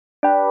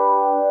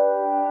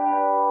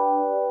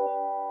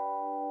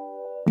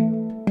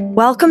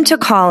Welcome to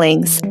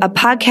Callings, a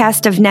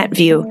podcast of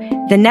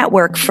NetView, the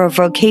network for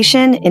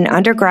vocation in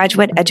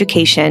undergraduate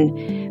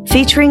education,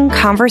 featuring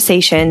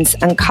conversations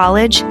on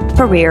college,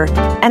 career,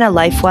 and a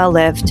life well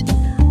lived.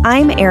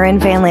 I'm Erin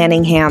Van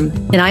Lanningham.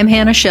 And I'm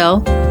Hannah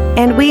Schell.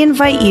 And we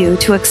invite you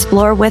to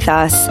explore with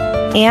us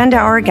and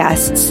our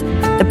guests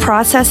the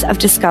process of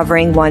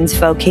discovering one's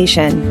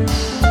vocation.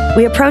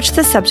 We approach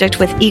the subject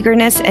with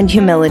eagerness and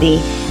humility,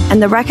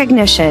 and the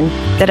recognition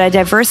that a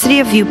diversity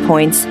of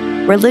viewpoints,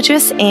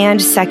 religious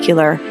and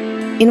secular,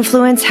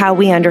 influence how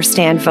we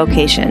understand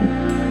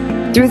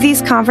vocation. Through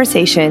these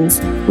conversations,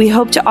 we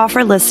hope to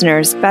offer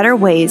listeners better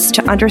ways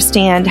to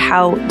understand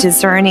how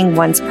discerning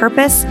one's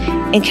purpose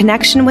in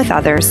connection with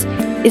others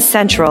is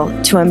central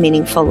to a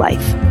meaningful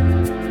life.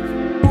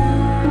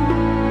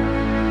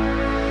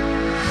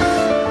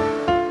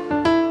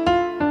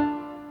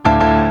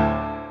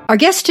 Our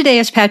guest today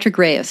is Patrick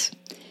Reyes.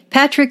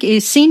 Patrick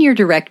is Senior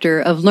Director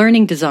of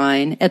Learning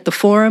Design at the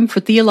Forum for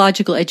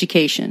Theological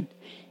Education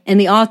and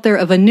the author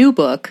of a new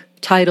book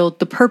titled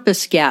The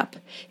Purpose Gap: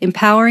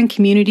 Empowering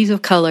Communities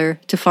of Color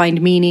to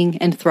Find Meaning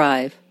and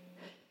Thrive.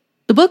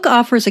 The book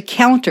offers a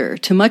counter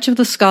to much of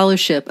the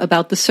scholarship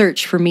about the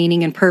search for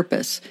meaning and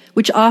purpose,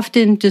 which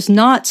often does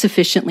not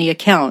sufficiently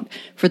account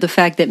for the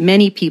fact that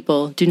many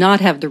people do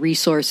not have the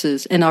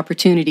resources and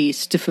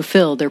opportunities to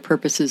fulfill their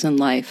purposes in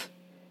life.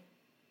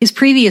 His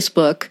previous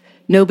book,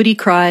 Nobody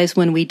Cries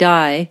When We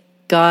Die: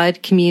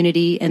 God,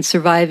 Community, and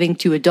Surviving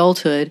to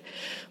Adulthood,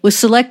 was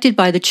selected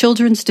by the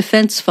Children's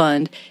Defense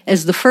Fund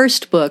as the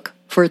first book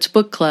for its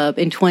book club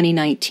in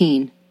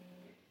 2019.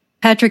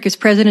 Patrick is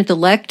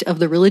president-elect of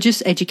the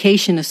Religious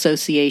Education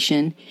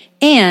Association,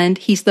 and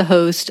he's the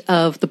host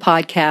of the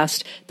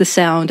podcast, The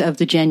Sound of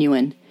the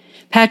Genuine.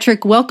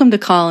 Patrick, welcome to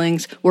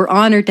Callings. We're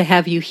honored to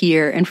have you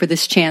here and for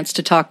this chance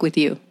to talk with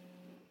you.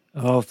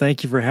 Oh,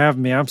 thank you for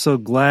having me. I'm so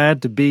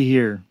glad to be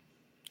here.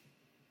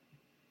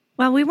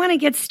 Well, we want to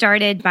get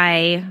started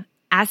by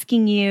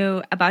asking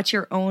you about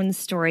your own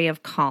story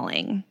of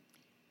calling.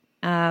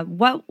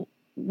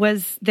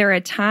 Was there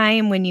a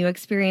time when you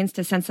experienced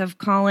a sense of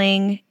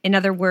calling? In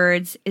other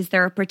words, is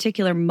there a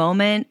particular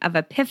moment of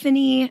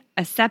epiphany,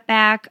 a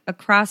setback, a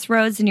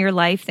crossroads in your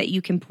life that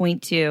you can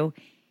point to?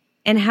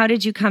 And how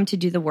did you come to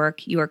do the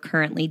work you are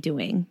currently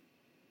doing?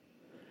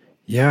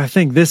 Yeah, I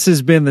think this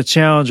has been the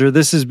challenge, or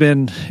this has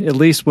been at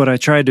least what I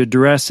tried to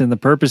address in the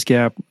Purpose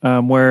Gap,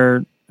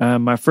 where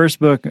my first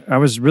book, I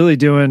was really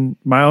doing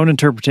my own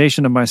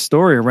interpretation of my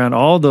story around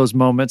all those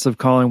moments of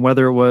calling,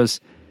 whether it was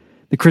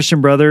the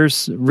Christian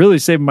Brothers really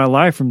saved my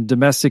life from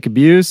domestic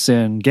abuse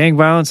and gang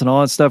violence and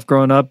all that stuff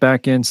growing up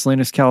back in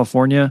Salinas,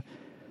 California,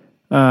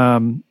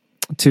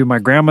 to my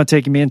grandma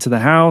taking me into the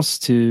house,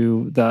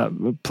 to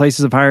the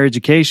places of higher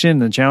education,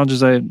 the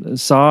challenges I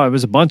saw. It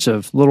was a bunch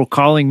of little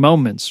calling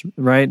moments,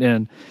 right?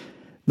 And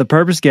the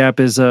Purpose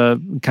Gap is a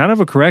kind of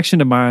a correction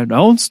to my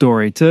own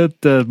story, to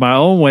my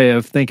own way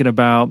of thinking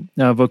about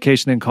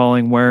vocation and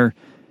calling, where,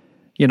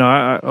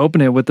 I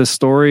open it with the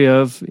story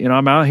of,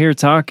 I'm out here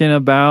talking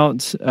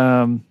about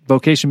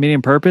vocation, meaning,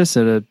 and purpose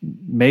at a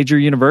major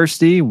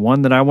university,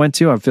 one that I went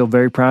to, I feel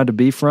very proud to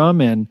be from,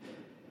 and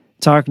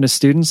talking to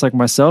students like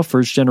myself,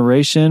 first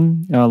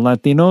generation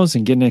Latinos,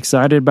 and getting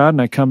excited about it.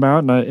 And I come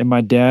out and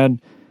my dad,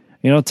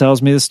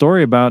 tells me the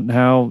story about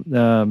how,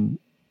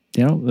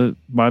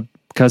 my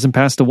cousin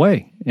passed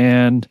away.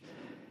 And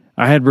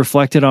I had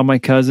reflected on my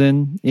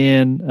cousin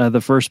in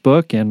the first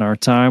book and our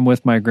time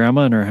with my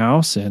grandma in her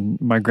house, and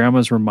my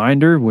grandma's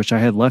reminder, which I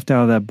had left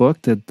out of that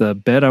book, that the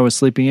bed I was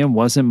sleeping in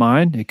wasn't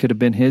mine. It could have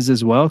been his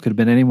as well. It could have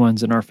been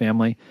anyone's in our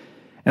family.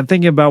 And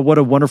thinking about what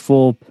a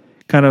wonderful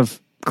kind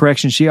of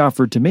correction she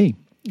offered to me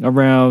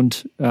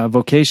around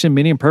vocation,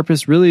 meaning, and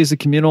purpose really is a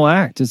communal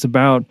act. It's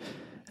about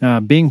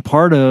being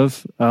part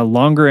of a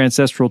longer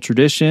ancestral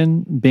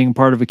tradition, being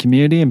part of a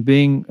community, and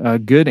being a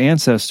good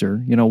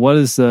ancestor. What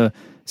is the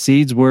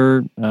seeds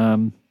we're,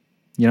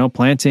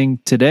 planting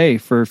today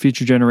for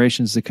future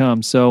generations to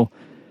come? So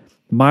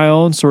my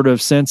own sort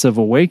of sense of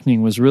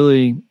awakening was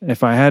really,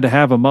 if I had to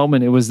have a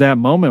moment, it was that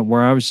moment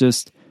where I was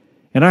just,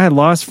 and I had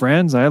lost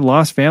friends, I had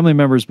lost family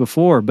members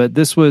before, but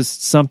this was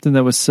something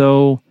that was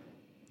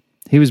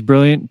he was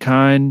brilliant,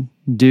 kind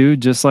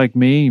dude, just like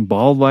me,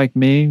 bald like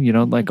me,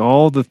 like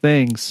all the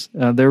things.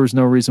 There was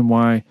no reason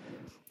why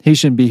he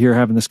shouldn't be here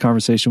having this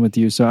conversation with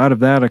you. So out of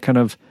that, I kind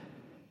of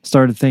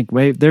started to think,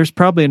 wait, there's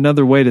probably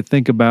another way to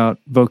think about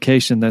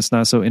vocation that's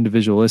not so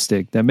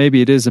individualistic, that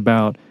maybe it is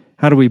about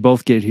how do we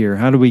both get here?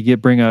 How do we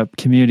bring a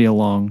community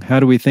along? How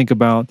do we think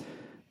about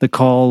the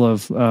call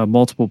of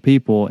multiple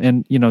people?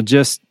 And,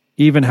 just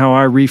even how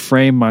I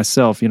reframe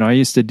myself. I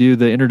used to do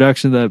the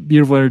introduction, the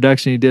beautiful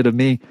introduction you did of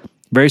me.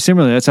 Very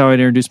similarly, that's how I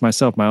introduced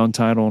myself, my own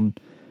title and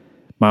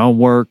my own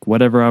work,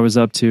 whatever I was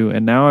up to.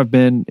 And now I've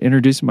been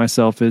introducing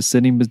myself as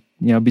sitting,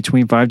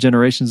 between 5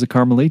 generations of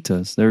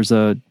Carmelitas. There's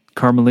a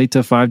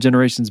Carmelita 5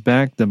 generations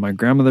back. Then my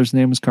grandmother's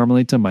name was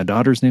Carmelita. My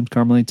daughter's name's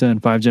Carmelita. In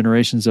 5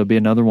 generations, there'll be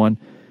another one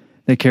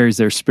that carries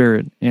their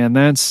spirit. And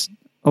that's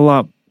a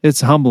lot.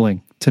 It's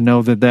humbling to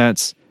know that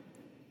that's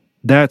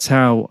that's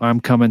how I'm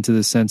coming to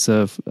the sense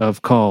of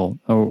call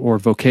or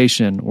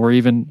vocation, or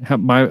even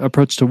my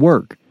approach to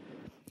work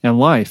and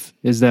life,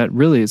 is that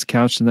really it's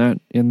couched in that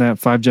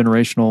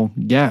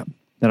 5-generational gap,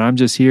 that I'm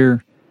just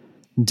here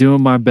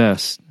doing my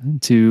best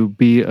to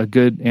be a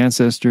good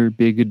ancestor,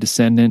 be a good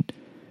descendant,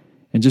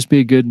 and just be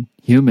a good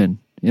human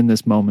in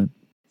this moment.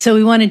 So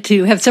we wanted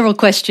to have several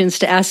questions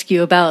to ask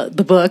you about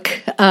the book.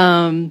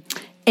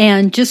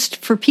 And just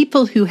for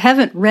people who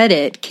haven't read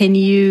it, can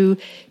you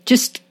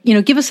just,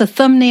 give us a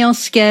thumbnail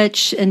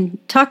sketch and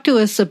talk to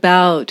us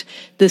about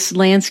this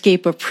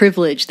landscape of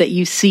privilege that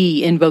you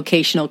see in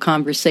vocational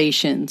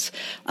conversations,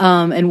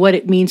 and what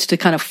it means to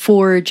kind of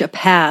forge a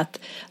path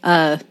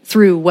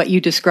through what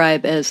you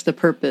describe as the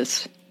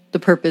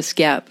purpose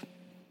gap?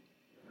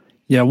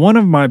 Yeah, one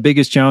of my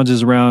biggest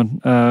challenges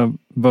around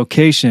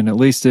vocation, at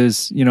least,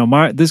 is,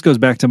 this goes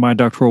back to my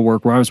doctoral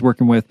work where I was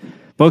working with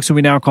folks who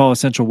we now call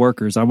essential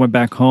workers. I went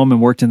back home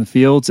and worked in the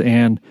fields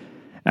and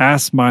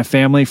asked my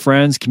family,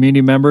 friends,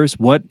 community members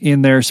what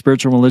in their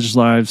spiritual and religious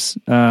lives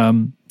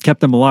kept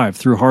them alive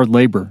through hard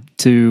labor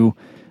to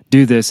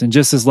do this. And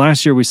just as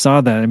last year we saw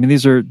that, I mean,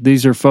 these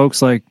are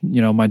folks like,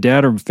 my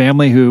dad or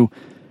family who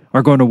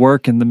are going to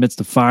work in the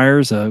midst of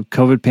fires, a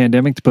COVID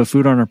pandemic, to put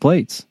food on our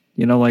plates,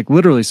 like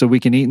literally so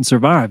we can eat and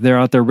survive. They're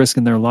out there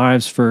risking their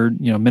lives for,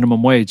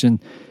 minimum wage. And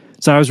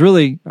so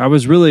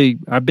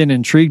I've been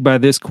intrigued by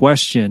this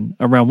question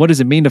around what does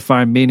it mean to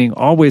find meaning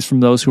always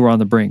from those who are on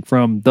the brink,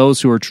 from those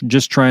who are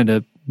just trying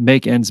to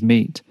make ends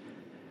meet.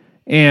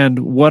 And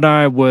what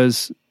I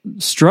was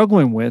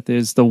struggling with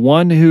is the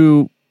one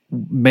who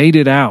made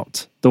it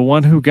out, the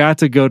one who got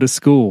to go to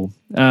school,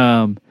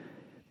 that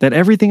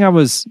everything I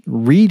was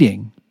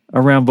reading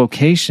around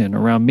vocation,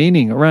 around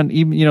meaning, around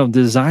even,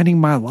 designing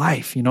my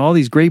life, all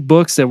these great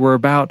books that were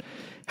about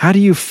how do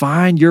you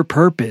find your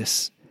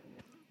purpose?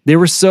 They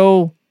were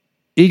so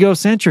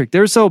egocentric. They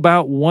were so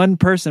about one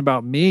person,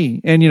 about me.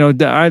 And,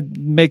 I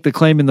make the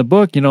claim in the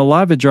book, a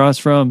lot of it draws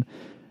from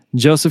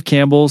Joseph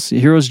Campbell's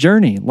Hero's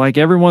Journey. Like,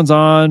 everyone's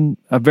on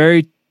a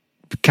very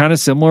kind of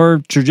similar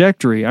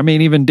trajectory. I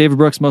mean, even David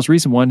Brooks' most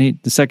recent one,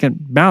 the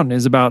second mountain,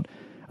 is about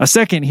a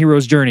second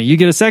hero's journey. You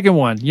get a second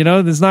one,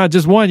 there's not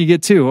just one, you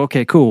get two.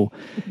 Okay, cool.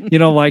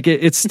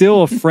 It's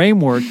still a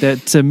framework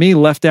that to me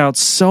left out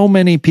so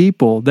many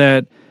people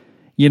that,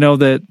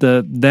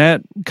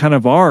 that kind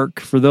of arc,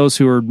 for those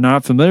who are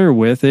not familiar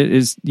with it,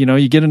 is,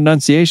 you get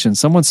annunciation.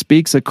 Someone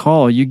speaks a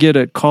call. You get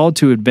a call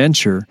to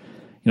adventure.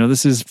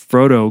 This is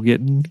Frodo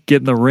get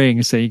in the ring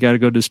and say, you got to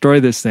go destroy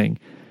this thing.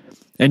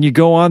 And you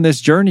go on this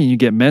journey. You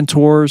get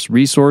mentors,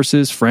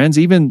 resources, friends,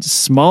 even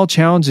small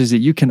challenges that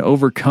you can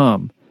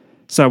overcome.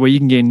 So that way you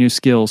can gain new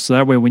skills. So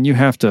that way when you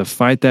have to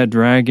fight that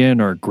dragon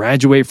or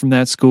graduate from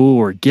that school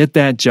or get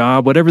that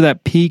job, whatever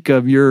that peak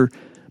of your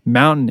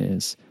mountain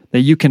is, that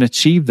you can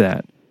achieve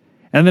that.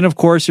 And then, of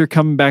course, you're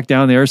coming back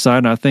down the other side,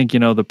 and I think,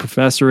 the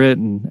professorate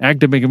and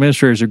academic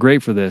administrators are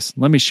great for this.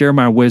 Let me share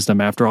my wisdom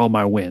after all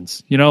my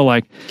wins.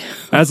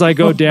 As I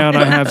go down,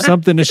 I have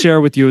something to share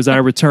with you as I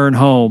return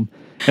home,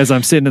 as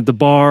I'm sitting at the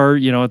bar,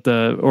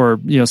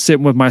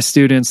 sitting with my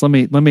students. Let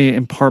me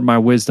impart my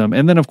wisdom.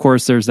 And then, of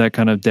course, there's that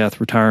kind of death,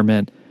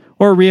 retirement,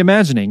 or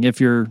reimagining. If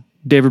you're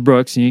David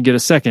Brooks and you get a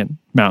second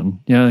mountain,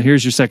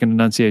 here's your second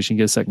annunciation,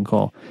 you get a second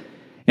call.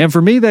 And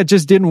for me, that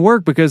just didn't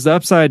work, because the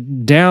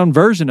upside down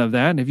version of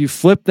that, and if you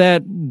flip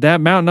that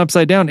mountain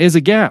upside down, is a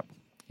gap.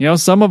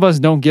 Some of us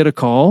don't get a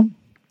call.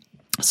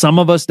 Some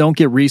of us don't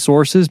get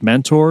resources,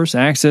 mentors,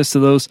 access to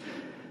those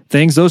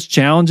things, those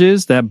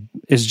challenges that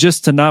is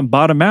just to not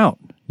bottom out.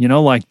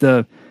 Like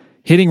the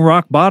hitting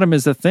rock bottom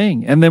is a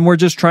thing. And then we're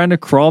just trying to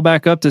crawl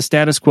back up to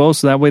status quo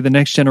so that way the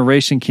next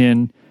generation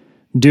can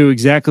do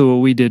exactly what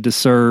we did to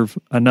serve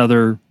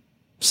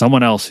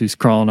someone else who's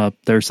crawling up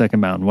their second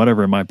mountain,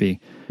 whatever it might be.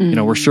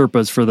 Mm-hmm. We're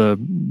Sherpas for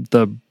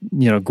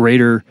the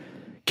greater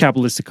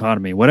capitalist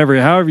economy,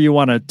 however you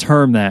want to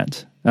term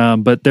that.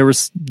 But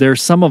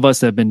there's some of us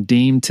that have been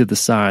deemed to the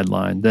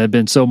sideline, that have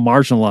been so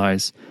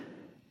marginalized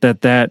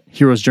that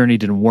hero's journey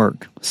didn't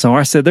work. So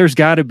I said, there's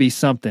got to be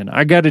something.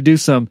 I got to do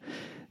some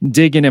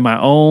digging in my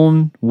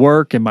own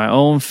work, in my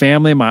own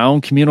family, my own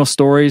communal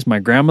stories. My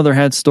grandmother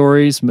had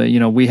stories, but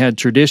we had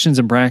traditions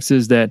and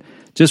practices that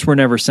just were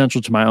never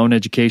central to my own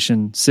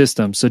education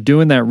system. So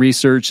doing that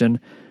research and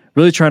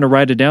really trying to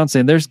write it down,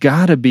 saying there's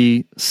got to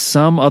be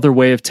some other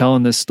way of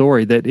telling this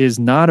story that is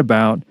not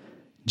about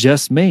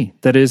just me,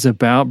 that is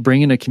about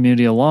bringing a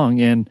community along.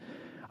 And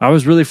I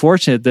was really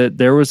fortunate that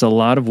there was a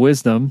lot of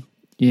wisdom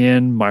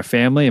in my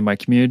family, in my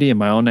community, in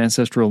my own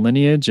ancestral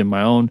lineage, in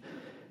my own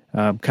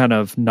kind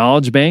of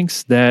knowledge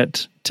banks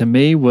that to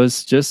me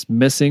was just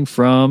missing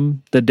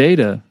from the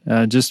data,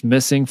 just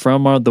missing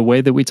from the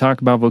way that we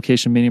talk about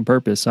vocation, meaning,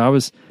 purpose. So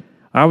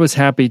I was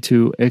happy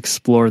to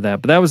explore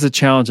that. But that was the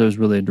challenge I was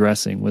really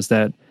addressing, was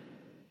that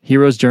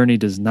hero's journey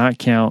does not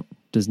count,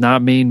 does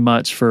not mean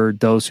much for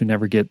those who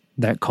never get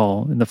that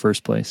call in the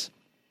first place.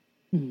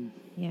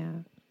 Yeah.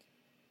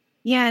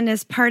 Yeah, and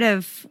as part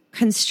of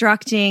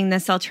constructing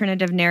this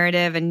alternative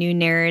narrative, a new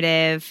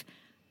narrative,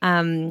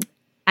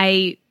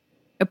 I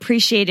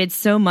appreciated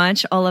so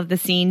much all of the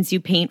scenes you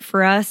paint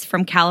for us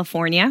from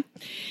California,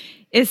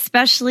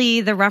 especially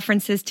the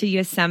references to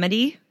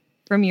Yosemite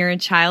from your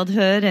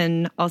childhood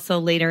and also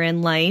later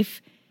in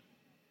life.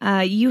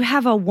 You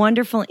have a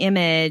wonderful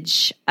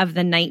image of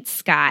the night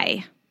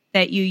sky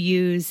that you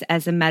use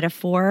as a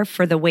metaphor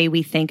for the way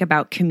we think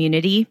about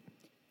community.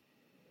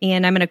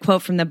 And I'm going to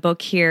quote from the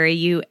book here.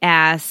 You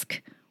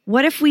ask,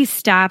 what if we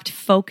stopped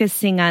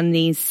focusing on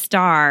these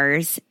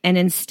stars and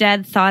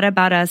instead thought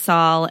about us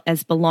all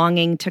as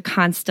belonging to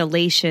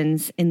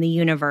constellations in the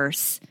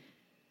universe?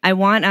 I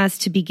want us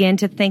to begin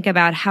to think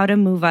about how to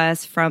move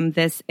us from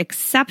this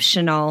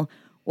exceptional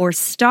or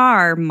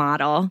star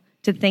model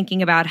to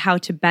thinking about how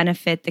to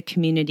benefit the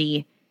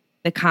community,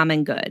 the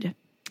common good.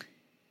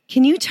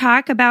 Can you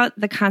talk about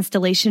the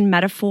constellation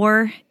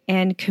metaphor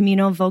and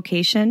communal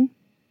vocation?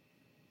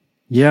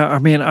 Yeah, I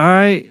mean,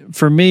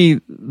 for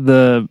me,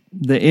 the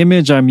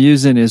image I'm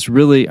using is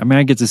really,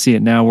 I get to see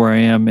it now where I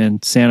am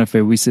in Santa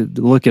Fe. We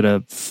look at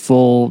a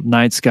full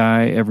night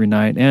sky every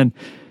night. And,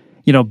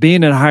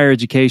 being in higher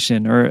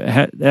education, or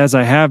as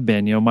I have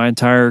been, my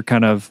entire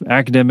kind of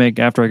academic,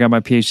 after I got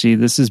my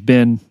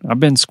PhD, I've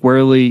been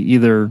squarely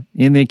either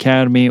in the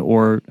academy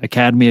or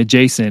academy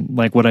adjacent,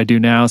 like what I do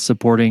now,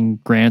 supporting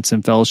grants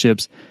and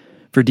fellowships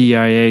for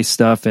DIA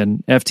stuff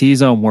and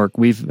FT's own work.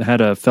 We've had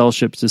a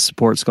fellowship to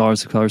support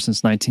Scholars of Color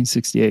since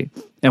 1968.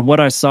 And what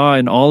I saw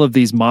in all of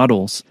these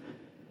models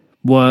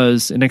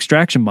was an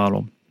extraction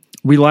model.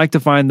 We like to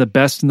find the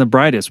best and the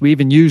brightest. We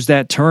even use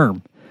that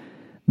term,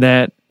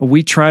 that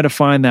we try to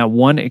find that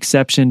one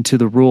exception to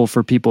the rule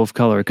for people of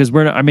color. Because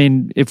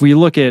if we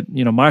look at,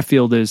 my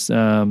field is,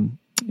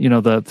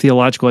 the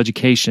theological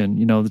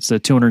education, it's the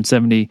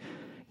 270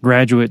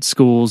 graduate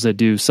schools that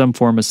do some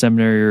form of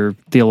seminary or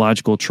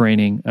theological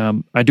training.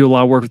 I do a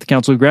lot of work with the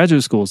Council of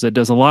Graduate Schools that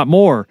does a lot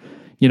more,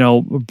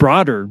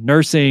 broader,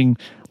 nursing,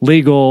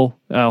 legal,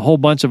 a whole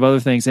bunch of other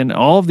things. In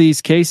all of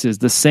these cases,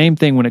 the same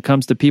thing when it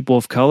comes to people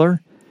of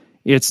color.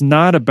 It's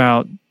not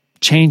about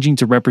changing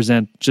to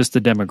represent just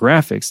the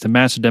demographics, to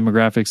match the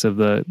demographics of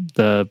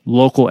the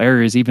local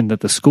areas even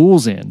that the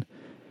school's in.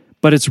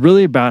 But it's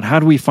really about how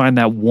do we find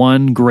that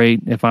one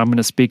great, if I'm going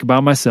to speak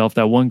about myself,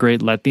 that one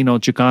great Latino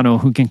Chicano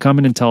who can come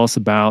in and tell us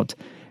about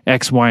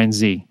X, Y, and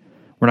Z.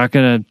 We're not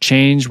going to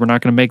change. We're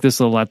not going to make this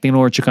a Latino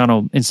or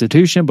Chicano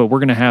institution, but we're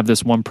going to have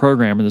this one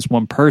program and this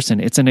one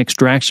person. It's an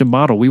extraction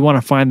model. We want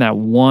to find that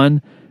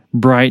one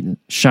bright,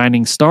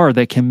 shining star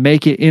that can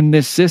make it in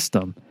this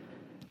system.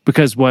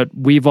 Because what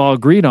we've all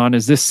agreed on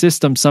is this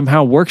system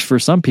somehow works for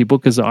some people,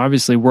 because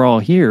obviously we're all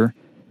here.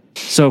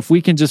 So if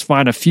we can just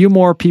find a few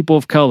more people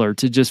of color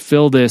to just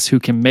fill this who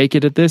can make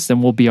it at this,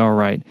 then we'll be all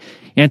right.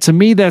 And to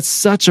me, that's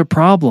such a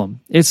problem.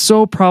 It's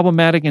so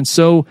problematic and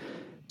so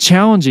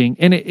challenging.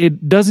 And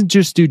it doesn't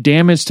just do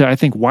damage to, I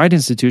think, white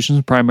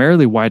institutions,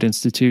 primarily white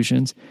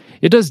institutions.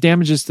 It does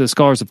damages to the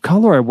scholars of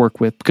color I work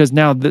with, because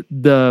now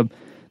the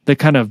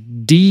kind of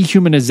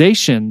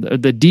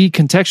dehumanization, the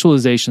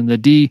decontextualization,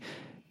 the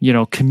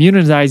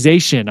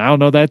communitization. I don't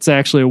know, that's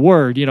actually a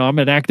word. I'm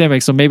an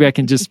academic, so maybe I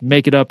can just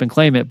make it up and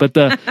claim it. But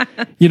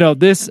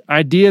this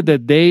idea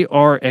that they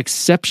are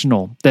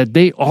exceptional, that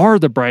they are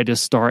the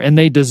brightest star, and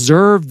they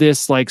deserve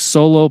this like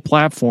solo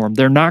platform.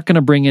 They're not going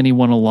to bring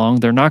anyone along.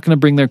 They're not going to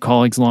bring their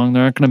colleagues along.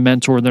 They're not going to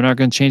mentor. They're not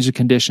going to change the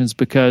conditions,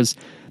 because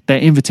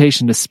that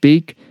invitation to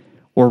speak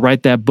or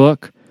write that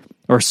book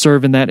or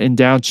serve in that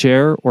endowed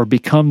chair or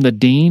become the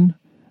dean,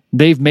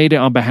 they've made it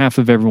on behalf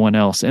of everyone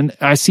else. And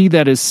I see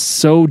that as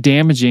so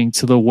damaging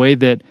to the way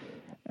that,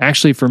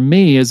 actually for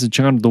me as a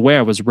child, the way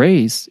I was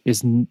raised,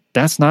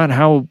 that's not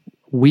how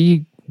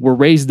we were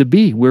raised to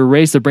be. We were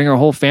raised to bring our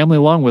whole family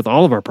along with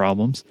all of our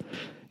problems.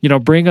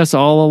 Bring us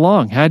all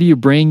along. How do you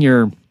bring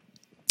your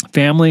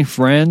family,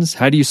 friends?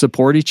 How do you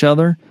support each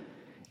other?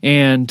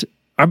 And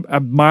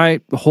my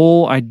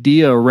whole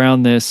idea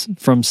around this,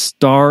 from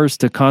stars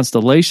to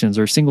constellations,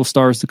 or single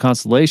stars to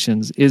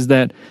constellations, is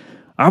that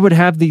I would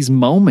have these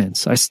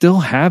moments. I still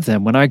have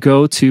them when I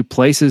go to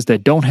places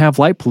that don't have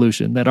light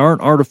pollution, that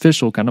aren't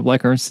artificial, kind of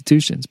like our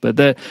institutions, but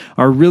that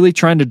are really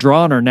trying to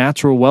draw on our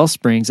natural well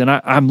springs. And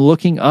I'm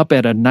looking up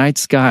at a night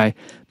sky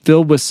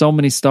filled with so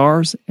many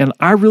stars, and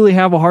I really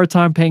have a hard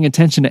time paying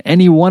attention to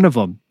any one of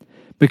them,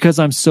 because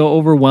I'm so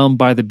overwhelmed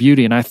by the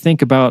beauty. And I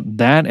think about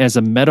that as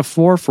a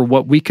metaphor for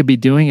what we could be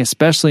doing,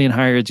 especially in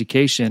higher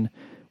education,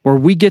 where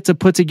we get to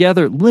put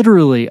together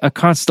literally a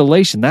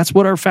constellation. That's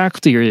what our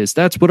faculty is.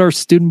 That's what our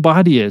student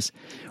body is.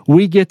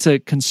 We get to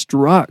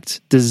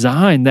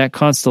design that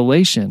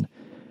constellation.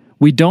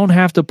 We don't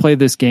have to play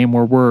this game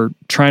where we're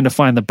trying to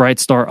find the bright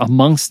star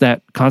amongst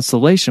that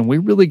constellation. We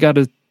really got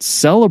to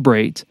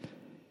celebrate,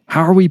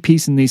 how are we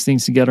piecing these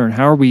things together, and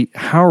how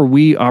are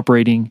we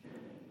operating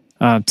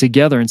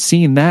together, and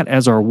seeing that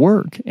as our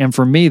work. And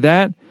for me,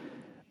 that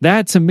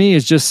to me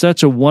is just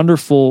such a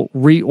wonderful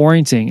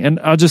reorienting. And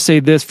I'll just say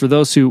this for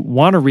those who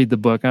want to read the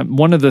book.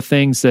 One of the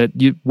things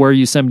where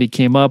Yosemite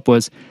came up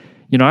was,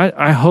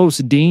 I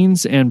host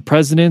deans and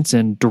presidents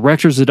and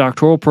directors of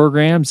doctoral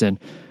programs and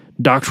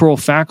doctoral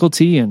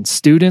faculty and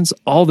students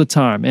all the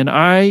time. And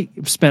I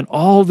spent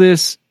all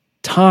this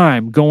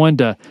time going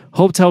to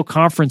hotel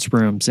conference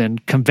rooms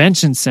and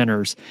convention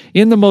centers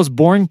in the most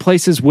boring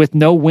places with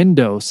no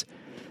windows,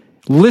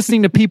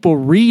 listening to people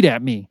read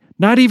at me,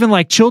 not even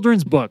like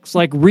children's books,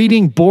 like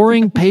reading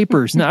boring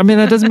papers. Now, I mean,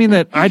 that doesn't mean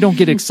that I don't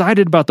get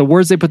excited about the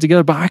words they put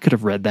together, but I could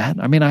have read that.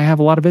 I mean, I have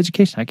a lot of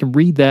education. I can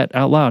read that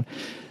out loud.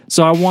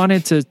 So I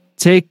wanted to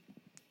take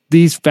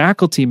these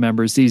faculty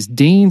members, these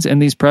deans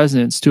and these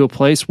presidents to a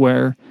place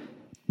where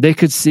they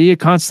could see a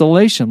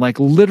constellation, like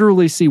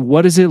literally see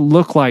what does it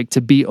look like to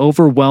be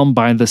overwhelmed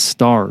by the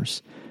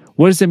stars?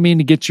 What does it mean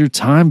to get your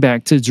time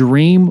back, to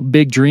dream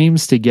big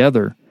dreams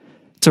together,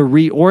 to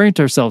reorient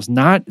ourselves,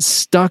 not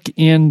stuck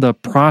in the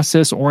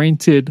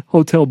process-oriented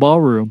hotel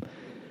ballroom,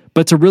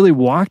 but to really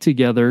walk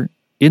together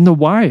in the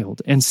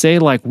wild and say,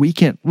 like, we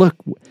can, look,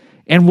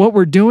 and what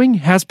we're doing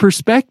has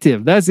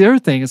perspective. That's the other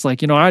thing. It's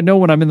like, I know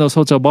when I'm in those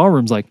hotel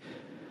ballrooms, like,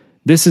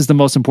 this is the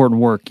most important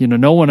work.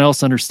 No one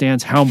else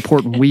understands how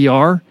important we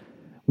are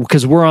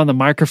because we're on the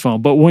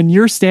microphone. But when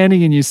you're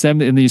standing in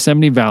the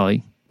Yosemite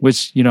Valley,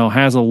 which,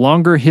 has a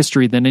longer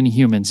history than any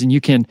humans, and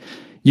you can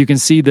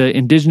see the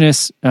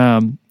indigenous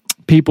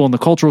people in the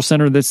cultural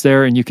center that's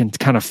there, and you can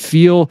kind of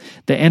feel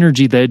the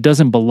energy that it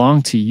doesn't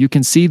belong to you. You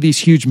can see these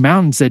huge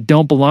mountains that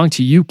don't belong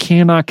to you. You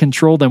cannot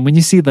control them. When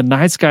you see the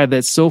night sky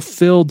that's so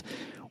filled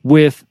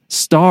with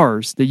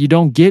stars that you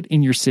don't get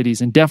in your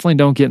cities and definitely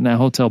don't get in that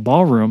hotel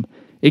ballroom,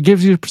 it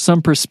gives you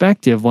some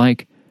perspective,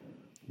 like,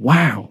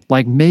 wow,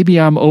 like maybe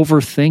I'm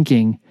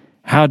overthinking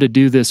how to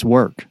do this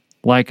work.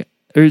 Like,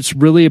 it's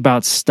really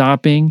about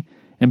stopping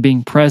and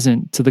being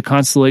present to the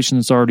constellation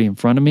that's already in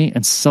front of me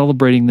and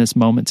celebrating this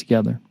moment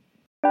together.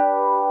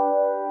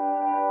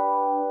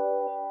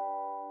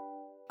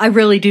 I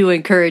really do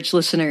encourage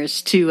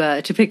listeners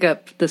to pick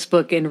up this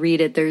book and read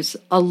it. There's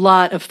a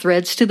lot of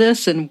threads to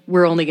this, and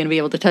we're only going to be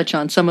able to touch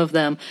on some of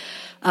them.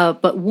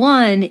 But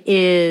one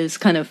is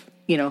kind of,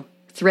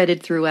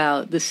 threaded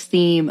throughout this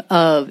theme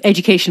of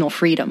educational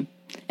freedom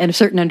and a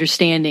certain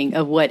understanding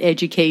of what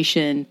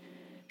education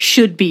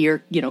should be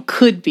or,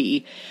 could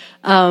be.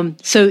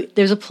 So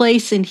there's a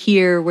place in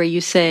here where you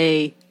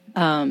say,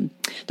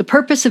 the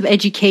purpose of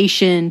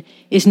education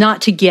is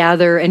not to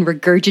gather and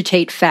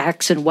regurgitate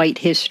facts and white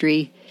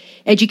history.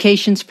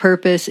 Education's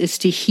purpose is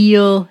to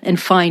heal and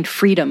find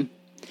freedom.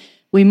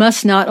 We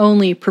must not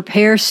only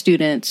prepare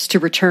students to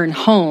return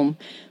home,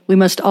 we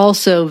must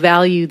also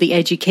value the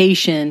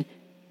education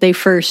they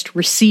first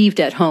received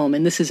at home.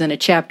 And this is in a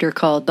chapter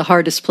called The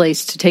Hardest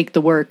Place to Take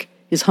the Work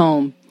is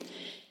Home.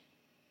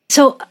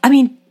 So,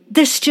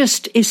 this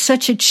just is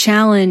such a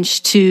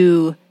challenge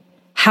to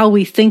how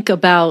we think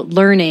about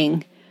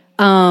learning,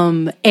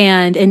 and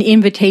an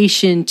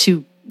invitation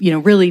to,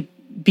 really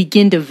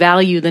begin to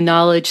value the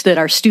knowledge that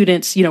our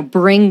students,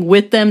 bring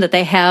with them that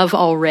they have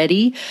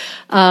already.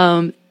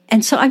 And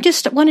so I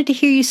just wanted to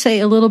hear you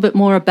say a little bit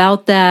more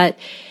about that.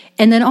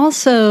 And then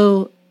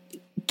also,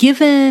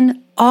 given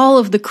all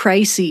of the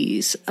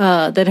crises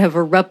that have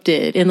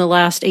erupted in the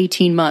last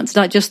 18 months,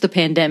 not just the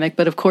pandemic,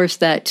 but of course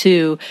that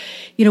too,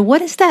 what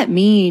does that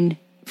mean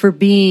for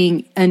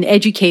being an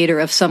educator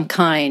of some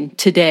kind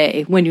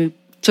today when you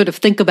sort of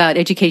think about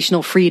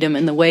educational freedom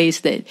and the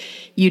ways that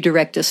you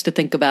direct us to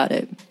think about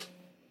it?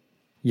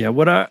 Yeah,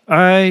 what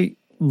I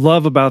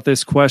love about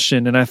this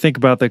question, and I think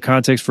about the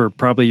context for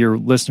probably your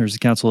listeners, the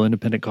Council of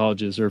Independent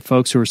Colleges or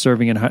folks who are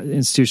serving in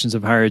institutions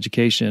of higher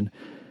education,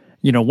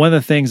 one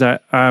of the things I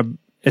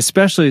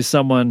especially as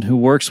someone who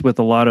works with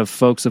a lot of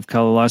folks of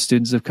color, a lot of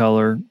students of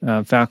color,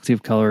 faculty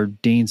of color,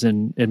 deans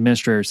and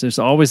administrators, there's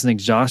always an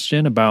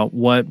exhaustion about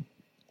what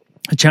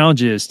a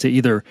challenge is to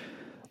either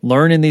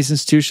learn in these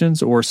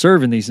institutions or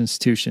serve in these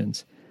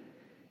institutions.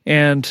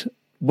 And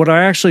what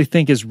I actually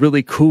think is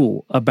really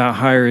cool about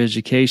higher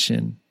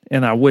education,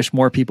 and I wish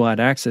more people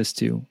had access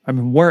to,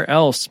 where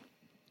else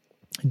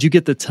do you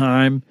get the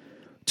time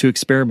to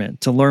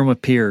experiment, to learn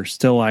with peers,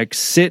 to like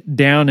sit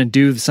down and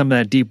do some of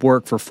that deep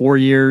work for 4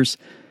 years,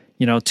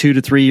 2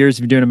 to 3 years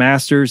if you're doing a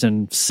master's,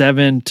 and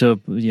 7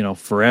 to,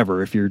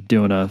 forever if you're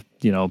doing a,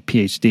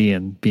 PhD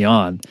and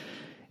beyond.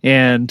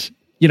 And,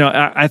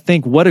 I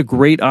think what a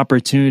great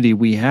opportunity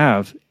we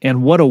have,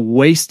 and what a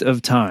waste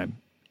of time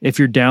if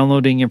you're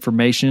downloading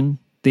information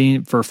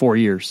for 4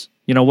 years.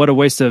 What a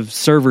waste of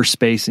server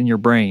space in your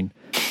brain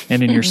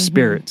and in your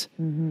spirit.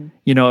 Mm-hmm.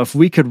 If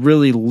we could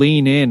really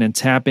lean in and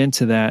tap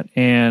into that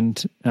and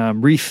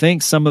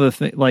rethink some of the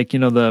things, like,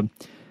 the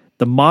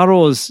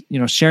model is,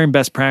 sharing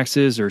best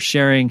practices or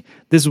sharing,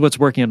 this is what's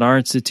working at our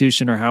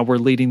institution or how we're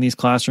leading these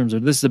classrooms, or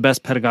this is the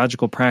best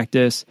pedagogical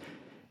practice.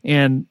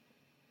 And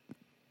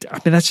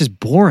that's just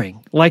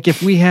boring. Like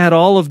if we had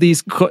all of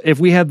these, if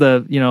we had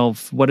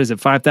the,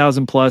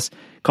 5,000 plus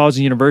colleges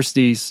and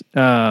universities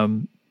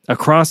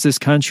across this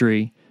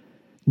country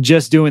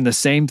just doing the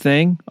same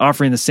thing,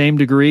 offering the same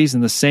degrees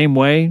in the same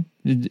way,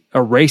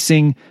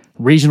 erasing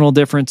regional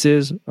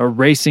differences,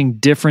 erasing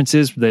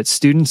differences that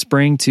students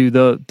bring to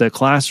the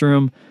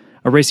classroom,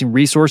 erasing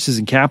resources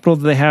and capital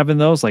that they have in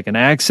those, like an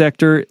ag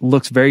sector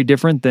looks very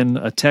different than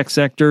a tech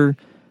sector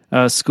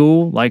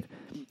school. Like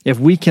if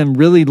we can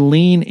really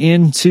lean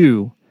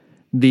into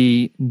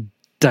the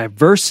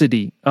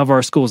diversity of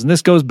our schools. And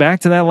this goes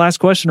back to that last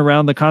question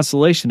around the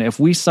constellation. If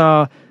we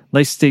saw,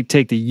 let's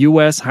take the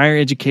U.S. higher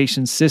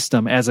education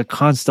system as a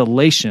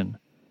constellation,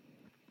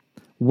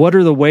 what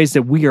are the ways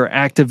that we are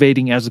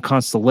activating as a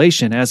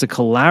constellation, as a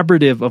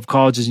collaborative of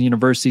colleges and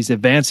universities,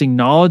 advancing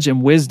knowledge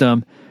and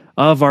wisdom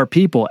of our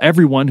people,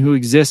 everyone who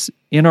exists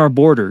in our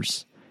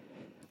borders?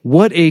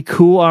 What a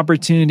cool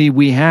opportunity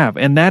we have.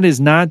 And that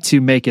is not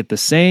to make it the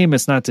same.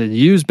 It's not to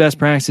use best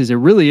practices. It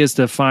really is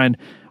to find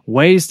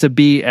ways to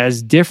be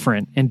as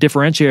different and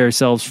differentiate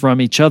ourselves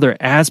from each other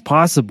as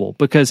possible,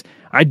 because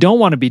I don't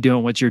want to be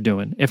doing what you're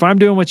doing. If I'm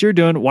doing what you're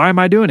doing, why am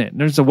I doing it?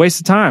 And it's a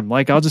waste of time.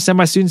 Like, I'll just send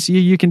my students to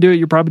you. You can do it.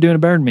 You're probably doing it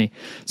better than me.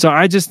 So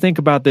I just think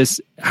about this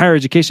higher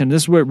education.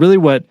 This is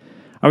what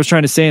I was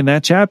trying to say in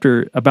that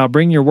chapter about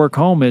bringing your work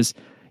home is,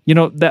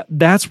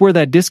 that's where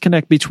that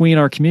disconnect between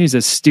our communities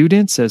as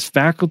students, as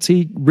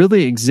faculty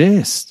really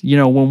exists.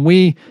 When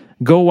we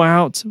go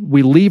out,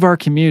 we leave our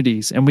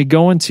communities and we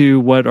go into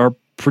what are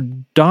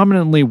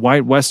predominantly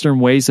white Western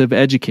ways of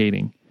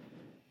educating,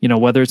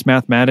 whether it's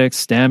mathematics,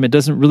 STEM, it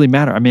doesn't really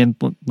matter. I mean,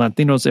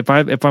 Latinos,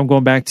 if I'm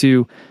going back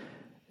to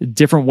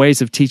different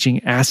ways of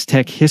teaching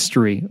Aztec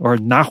history or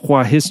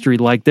Nahua history,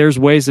 like there's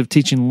ways of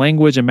teaching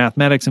language and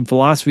mathematics and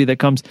philosophy that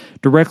comes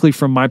directly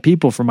from my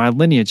people, from my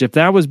lineage. If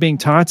that was being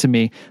taught to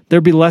me,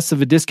 there'd be less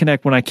of a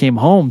disconnect when I came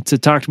home to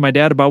talk to my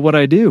dad about what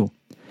I do.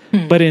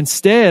 But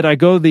instead, I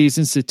go to these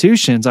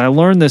institutions, I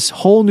learn this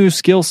whole new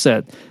skill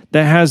set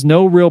that has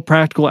no real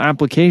practical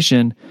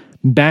application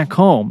back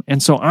home.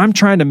 And so I'm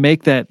trying to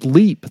make that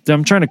leap.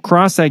 I'm trying to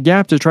cross that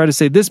gap to try to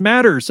say, this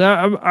matters.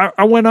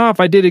 I went off.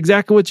 I did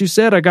exactly what you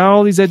said. I got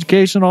all these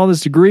education, all these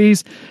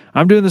degrees.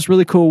 I'm doing this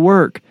really cool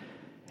work.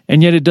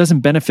 And yet it doesn't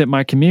benefit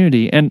my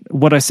community. And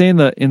what I say in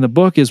the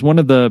book is one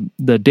of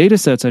the data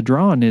sets I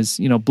draw on is,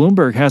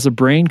 Bloomberg has a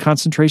brain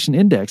concentration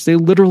index. They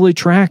literally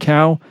track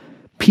how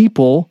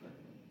people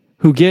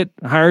who get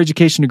higher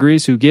education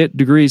degrees, who get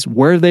degrees,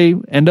 where they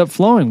end up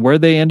flowing, where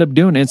they end up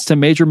doing. It's to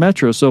major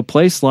metros. So a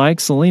place like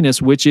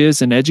Salinas, which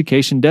is an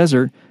education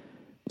desert,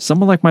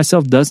 someone like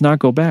myself does not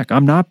go back.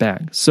 I'm not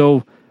back.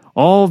 So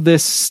all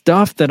this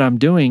stuff that I'm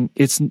doing,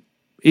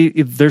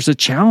 there's a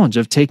challenge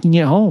of taking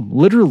it home,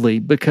 literally,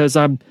 because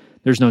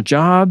there's no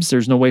jobs,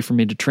 there's no way for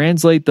me to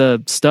translate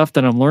the stuff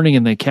that I'm learning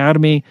in the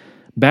academy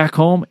back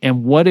home.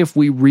 And what if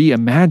we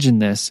reimagine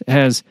this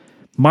as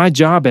my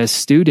job as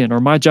student, or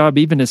my job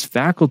even as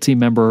faculty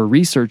member or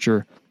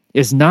researcher,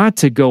 is not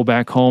to go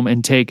back home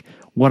and take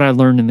what I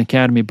learned in the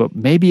academy, but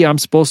maybe I'm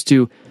supposed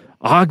to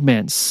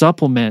augment,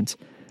 supplement,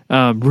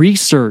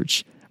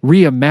 research,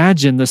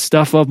 reimagine the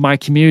stuff of my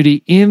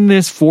community in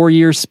this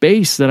 4-year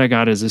space that I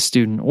got as a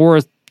student, or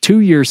a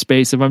 2-year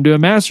space if I'm doing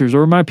master's,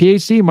 or my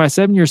PhD, my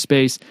 7-year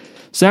space.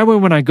 So that way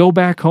when I go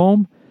back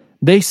home,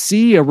 they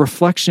see a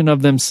reflection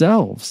of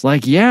themselves.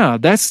 Like, yeah,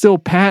 that's still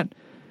Pat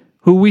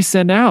who we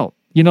send out.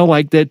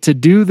 Like that, to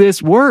do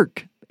this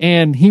work.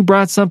 And he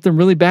brought something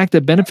really back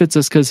that benefits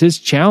us because his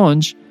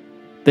challenge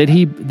that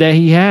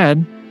he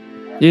had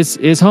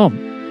is home.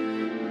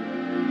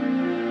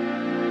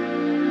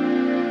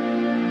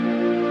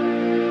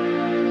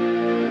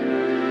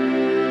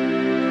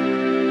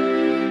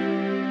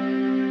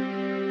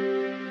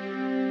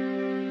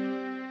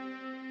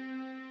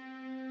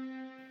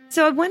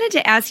 So I wanted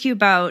to ask you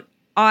about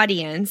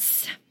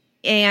audience,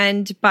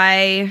 and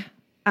by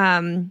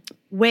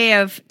way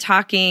of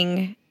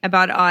talking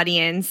about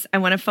audience, I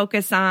want to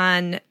focus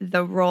on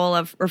the role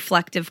of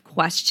reflective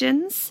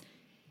questions.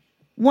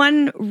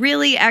 One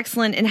really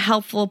excellent and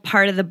helpful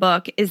part of the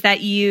book is that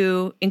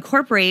you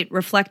incorporate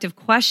reflective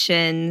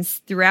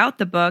questions throughout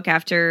the book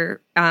after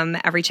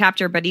every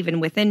chapter, but even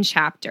within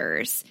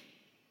chapters.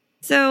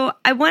 So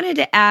I wanted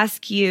to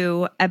ask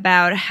you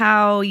about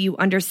how you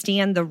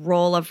understand the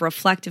role of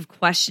reflective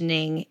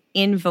questioning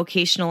in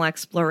vocational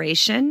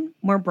exploration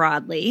more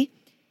broadly.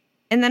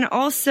 And then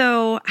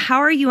also,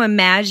 how are you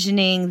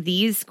imagining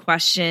these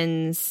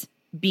questions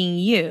being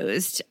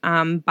used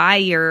by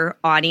your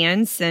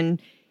audience?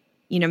 And,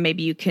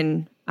 maybe you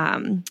can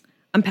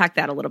unpack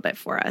that a little bit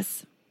for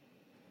us.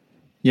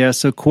 Yeah,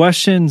 so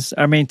questions,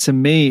 to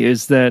me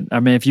is that,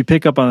 if you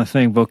pick up on the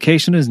thing,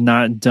 vocation is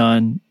not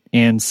done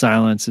in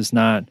silence. It's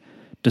not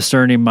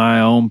discerning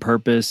my own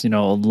purpose,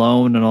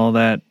 alone and all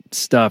that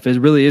stuff. It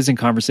really is in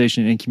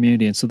conversation and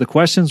community. And so the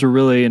questions were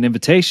really an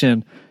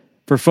invitation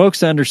for folks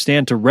to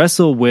understand, to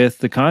wrestle with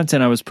the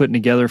content I was putting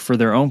together for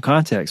their own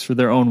context, for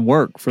their own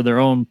work, for their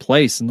own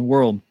place in the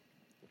world.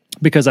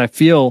 Because I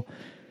feel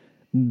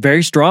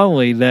very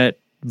strongly that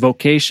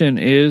vocation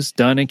is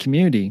done in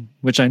community,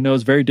 which I know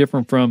is very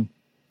different from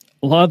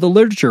a lot of the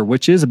literature,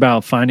 which is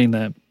about finding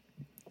that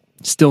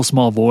still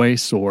small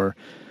voice, or,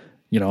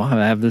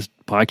 I have this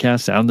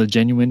podcast, Sound the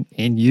Genuine,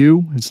 in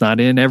you. It's not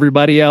in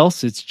everybody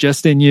else. It's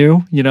just in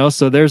you,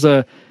 so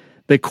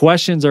the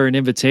questions are an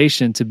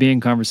invitation to be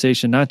in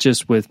conversation, not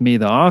just with me,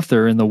 the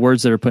author, and the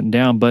words that are put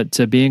down, but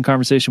to be in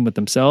conversation with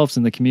themselves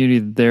and the community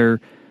that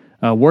they're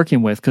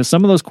working with. Because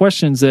some of those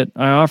questions that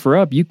I offer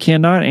up, you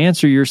cannot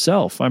answer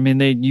yourself.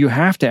 You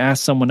have to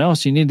ask someone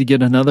else. You need to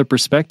get another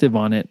perspective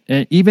on it.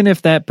 And even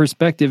if that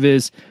perspective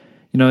is,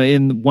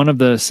 in one of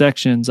the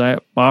sections, I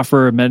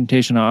offer a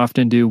meditation I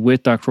often do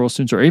with doctoral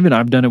students, or even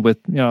I've done it with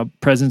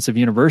presidents of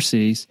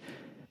universities,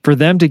 for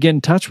them to get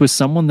in touch with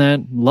someone that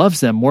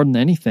loves them more than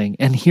anything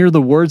and hear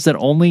the words that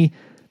only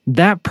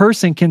that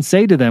person can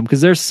say to them.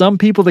 Because there's some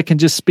people that can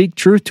just speak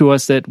truth to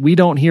us that we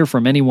don't hear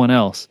from anyone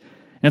else.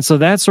 And so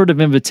that sort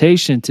of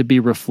invitation to be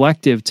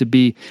reflective, to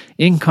be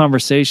in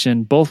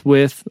conversation, both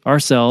with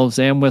ourselves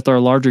and with our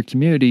larger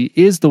community,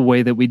 is the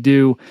way that we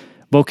do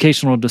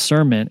vocational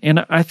discernment.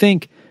 And I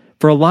think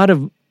for a lot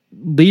of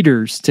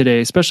leaders today,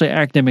 especially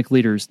academic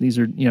leaders, these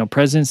are,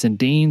 presidents and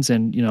deans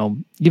and,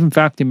 even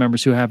faculty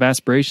members who have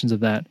aspirations of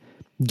that,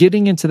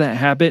 getting into that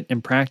habit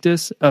and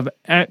practice of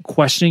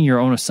questioning your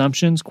own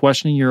assumptions,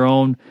 questioning your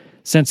own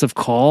sense of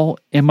call.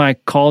 Am I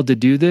called to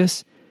do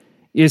this?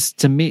 Is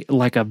to me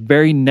like a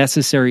very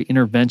necessary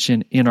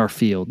intervention in our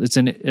field. It's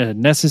a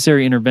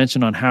necessary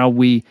intervention on how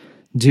we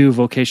do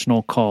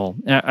vocational call.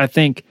 I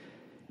think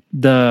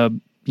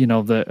along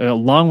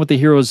with the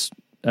hero's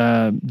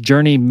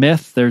journey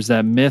myth, there's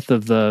that myth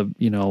of the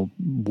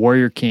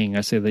warrior king.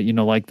 I say that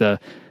like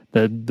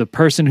the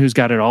person who's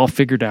got it all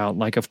figured out.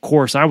 Like, of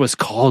course, I was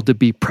called to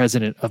be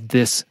president of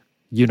this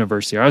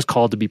university, or I was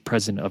called to be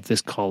president of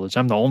this college.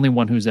 I'm the only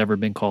one who's ever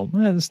been called.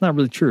 That's not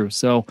really true.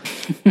 So,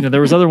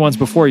 there was other ones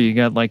before you. You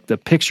got like the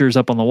pictures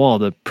up on the wall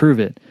to prove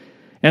it.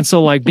 And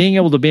so like being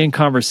able to be in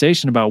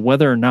conversation about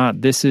whether or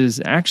not this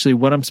is actually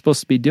what I'm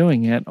supposed to be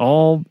doing at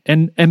all,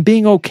 and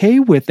being okay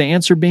with the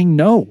answer being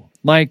no.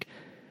 Like,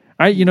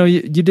 you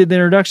did the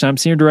introduction. I'm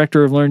Senior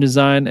Director of Learning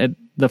Design at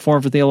the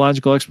Forum for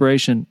Theological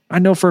Exploration. I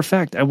know for a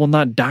fact I will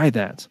not die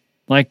that.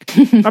 Like,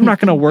 I'm not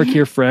going to work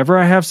here forever.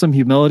 I have some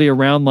humility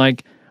around,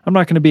 like, I'm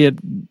not going to be at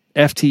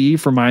FTE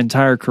for my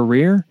entire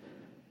career,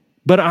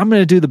 but I'm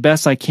going to do the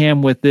best I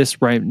can with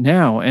this right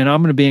now. And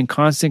I'm going to be in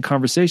constant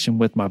conversation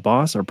with my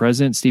boss, our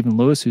president, Stephen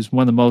Lewis, who's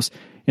one of the most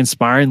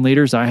inspiring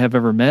leaders I have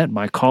ever met,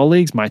 my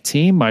colleagues, my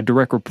team, my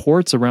direct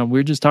reports around. We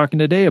were just talking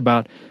today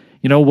about,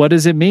 what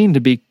does it mean to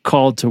be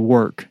called to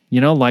work,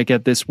 like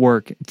at this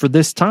work for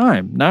this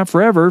time, not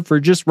forever, for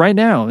just right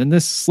now in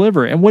this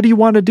sliver. And what do you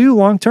want to do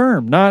long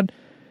term?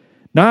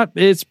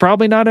 It's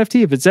probably not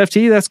FT. If it's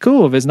FT, that's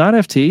cool. If it's not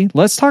FT,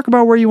 let's talk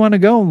about where you want to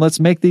go and let's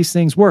make these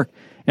things work.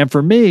 And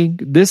for me,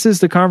 this is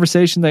the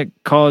conversation that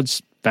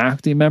college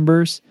faculty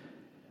members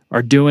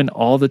are doing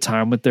all the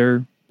time with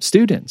their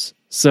students.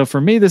 So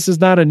for me, this is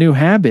not a new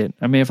habit.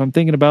 I mean, if I'm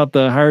thinking about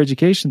the higher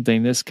education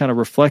thing, this kind of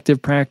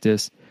reflective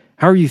practice,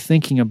 how are you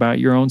thinking about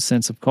your own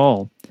sense of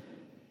call?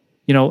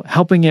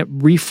 Helping it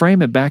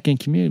reframe it back in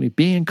community,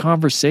 be in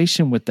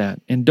conversation with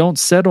that, and don't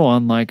settle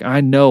on like,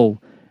 I know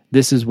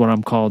this is what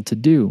I'm called to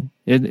do.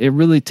 It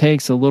really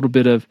takes a little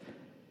bit of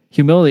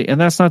humility. And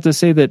that's not to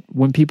say that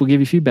when people give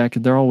you feedback,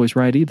 they're always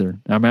right either.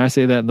 I mean, I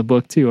say that in the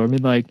book too. I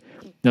mean, like,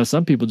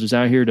 some people just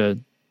out here to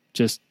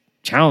just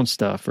challenge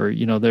stuff, or,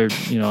 they're,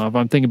 if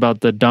I'm thinking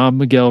about the Don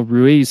Miguel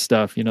Ruiz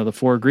stuff, the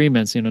 4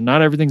 agreements,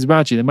 not everything's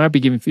about you. They might be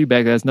giving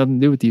feedback that has nothing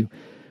to do with you.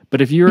 But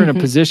if you're in a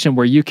position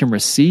where you can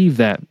receive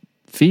that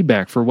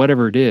feedback for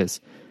whatever it is,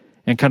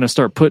 and kind of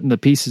start putting the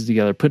pieces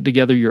together, put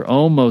together your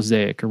own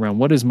mosaic around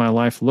what does my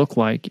life look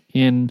like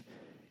in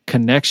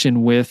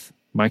connection with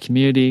my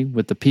community,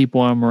 with the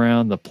people I'm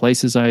around, the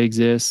places I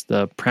exist,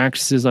 the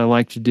practices I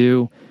like to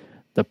do,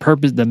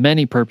 the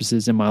many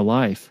purposes in my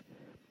life,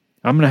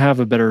 I'm going to have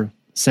a better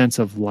sense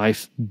of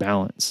life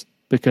balance,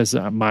 because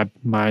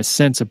my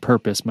sense of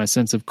purpose, my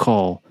sense of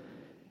call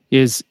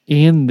is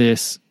in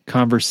this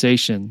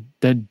conversation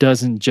that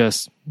doesn't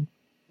just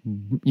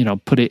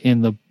put it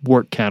in the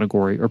work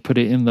category, or put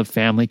it in the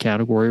family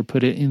category, or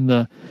put it in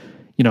the,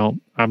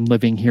 I'm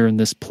living here in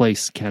this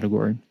place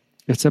category.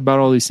 It's about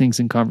all these things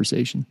in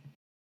conversation.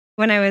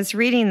 When I was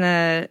reading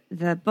the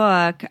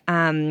book,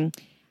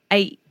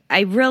 I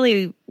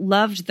really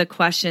loved the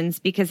questions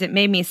because it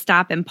made me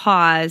stop and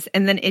pause.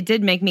 And then it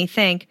did make me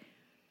think,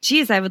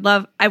 geez, I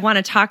want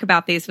to talk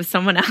about these with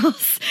someone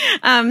else.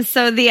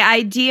 So the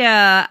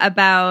idea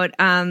about,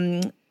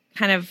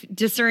 kind of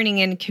discerning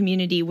in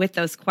community with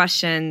those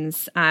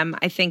questions,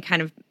 I think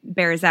kind of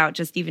bears out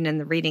just even in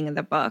the reading of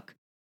the book.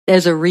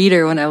 As a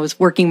reader, when I was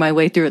working my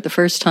way through it the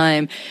first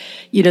time,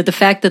 the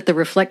fact that the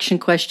reflection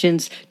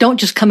questions don't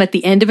just come at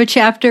the end of a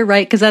chapter,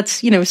 right? Because that's,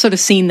 sort of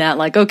seen that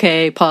like,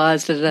 okay,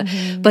 pause,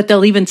 Mm-hmm. But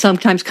they'll even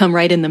sometimes come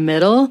right in the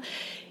middle.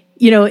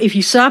 If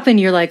you stop and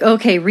you're like,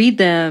 okay, read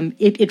them,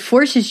 it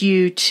forces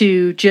you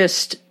to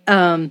just,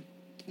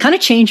 kind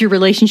of change your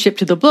relationship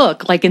to the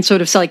book, like, and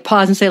sort of like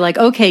pause and say like,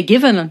 okay,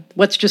 given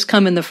what's just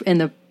come in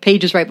the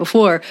pages right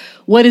before,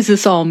 what does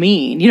this all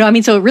mean?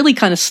 So it really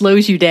kind of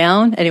slows you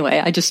down. Anyway,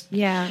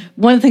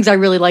 one of the things I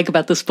really like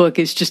about this book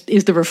is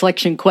the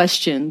reflection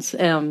questions.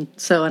 And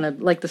I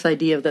like this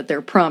idea that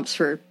they're prompts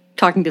for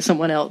talking to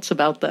someone else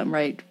about them,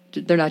 right?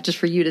 They're not just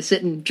for you to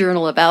sit and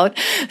journal about.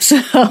 So,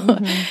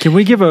 can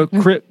we give a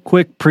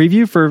quick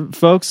preview for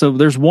folks? So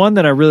there's one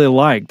that I really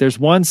like. There's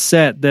one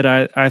set that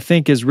I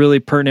think is really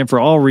pertinent for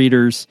all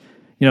readers,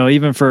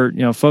 even for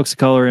folks of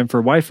color and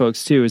for white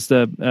folks too. Is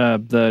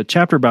the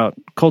chapter about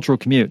cultural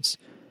commutes,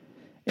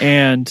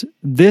 and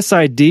this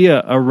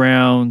idea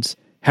around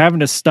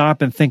having to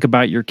stop and think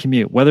about your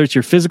commute, whether it's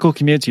your physical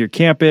commute to your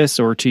campus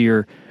or to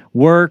your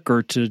work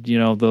or to,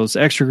 those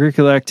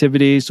extracurricular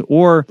activities,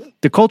 or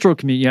the cultural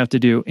commute you have to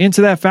do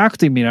into that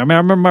faculty meeting. I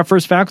remember my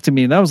first faculty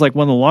meeting. That was like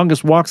one of the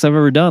longest walks I've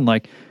ever done.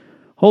 Like,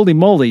 holy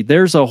moly,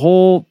 there's a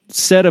whole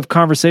set of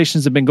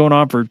conversations that have been going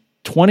on for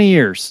 20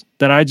 years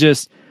that I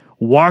just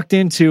walked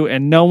into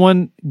and no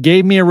one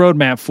gave me a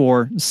roadmap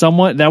for.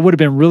 Someone that would have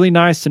been really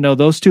nice to know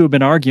those two have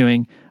been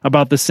arguing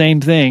about the same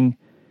thing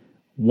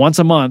once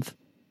a month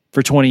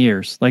for 20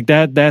 years. Like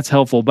that's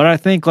helpful. But I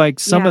think like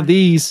some of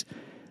these,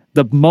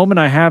 the moment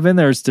I have in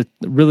there is to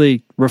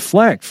really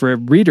reflect for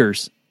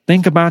readers.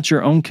 Think about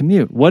your own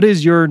commute. What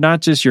is your, not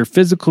just your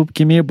physical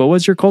commute, but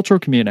what's your cultural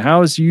commute?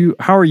 How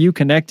are you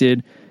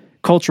connected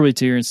culturally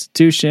to your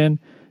institution?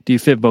 Do you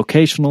fit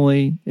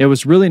vocationally? It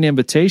was really an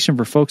invitation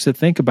for folks to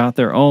think about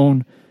their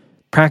own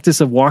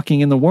practice of walking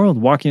in the world,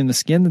 walking in the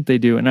skin that they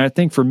do. And I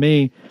think for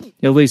me,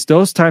 at least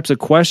those types of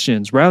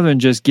questions, rather than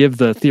just give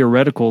the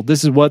theoretical,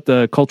 this is what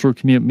the cultural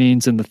commute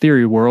means in the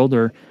theory world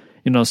or,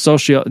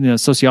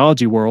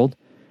 sociology world.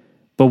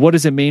 But what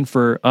does it mean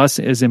for us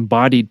as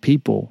embodied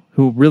people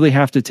who really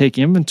have to take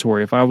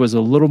inventory? If I was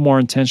a little more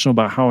intentional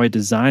about how I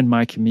design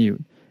my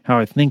commute, how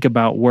I think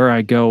about where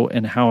I go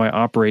and how I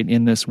operate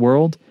in this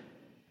world,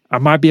 I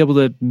might be able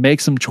to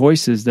make some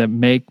choices that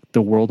make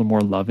the world a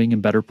more loving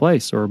and better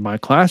place, or my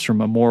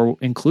classroom a more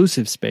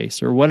inclusive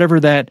space, or whatever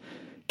that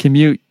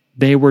commute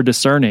they were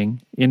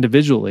discerning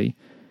individually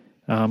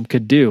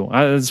could do.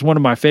 It's one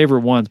of my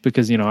favorite ones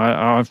because,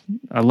 I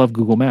love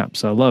Google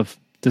Maps. I love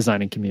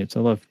designing commutes.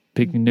 I love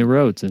picking new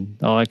roads and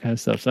all that kind of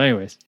stuff. So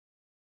anyways.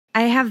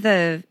 I have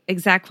the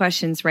exact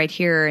questions right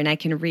here and I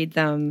can read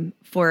them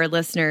for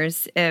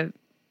listeners. It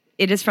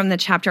is from the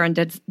chapter on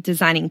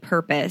designing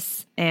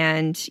purpose.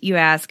 And you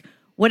ask,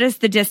 what is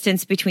the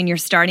distance between your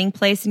starting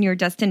place and your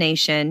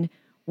destination?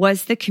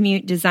 Was the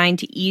commute designed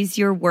to ease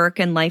your work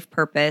and life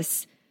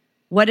purpose?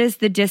 What is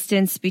the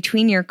distance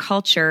between your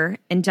culture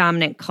and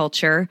dominant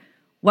culture?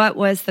 What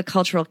was the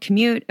cultural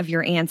commute of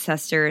your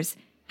ancestors?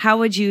 How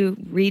would you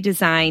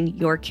redesign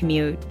your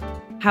commute?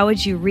 How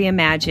would you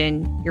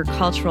reimagine your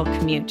cultural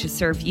commute to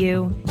serve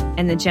you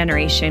and the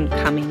generation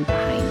coming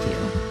behind you?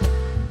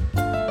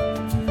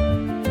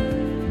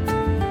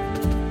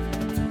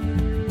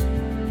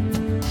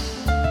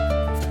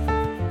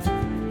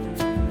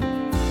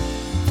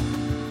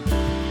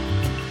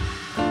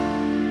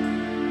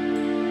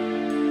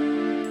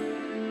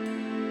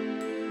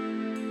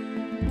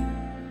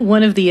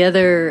 One of the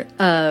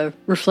other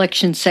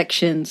reflection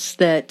sections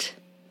that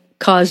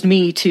caused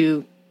me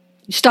to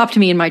stopped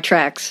me in my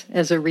tracks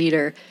as a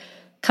reader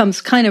comes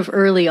kind of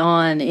early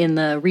on in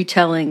the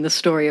retelling the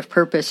story of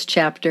purpose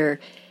chapter.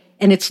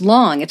 And it's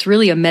long. It's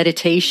really a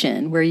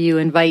meditation where you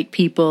invite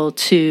people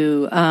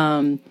to,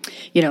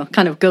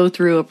 kind of go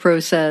through a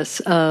process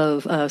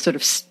of sort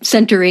of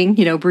centering,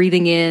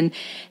 breathing in,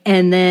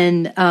 and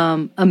then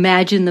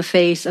imagine the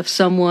face of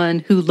someone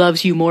who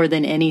loves you more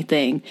than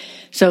anything.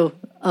 So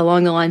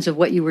along the lines of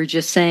what you were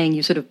just saying,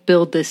 you sort of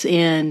build this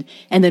in,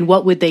 and then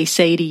what would they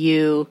say to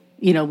you?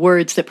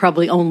 Words that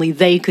probably only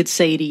they could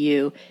say to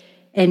you.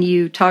 And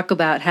you talk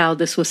about how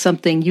this was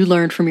something you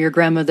learned from your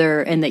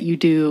grandmother and that you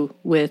do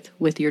with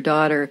your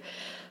daughter.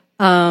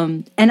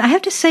 And I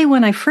have to say,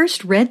 when I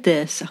first read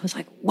this, I was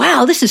like,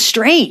 wow, this is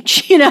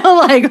strange.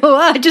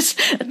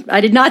 I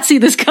did not see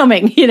this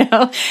coming,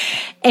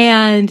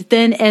 And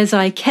then as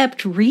I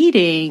kept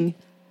reading,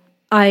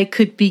 I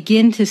could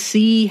begin to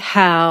see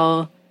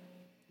how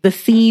the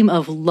theme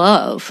of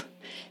love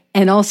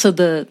and also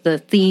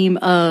the theme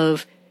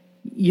of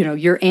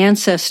your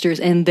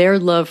ancestors and their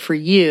love for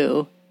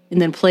you,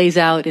 and then plays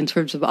out in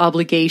terms of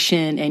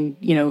obligation and,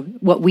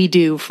 what we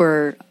do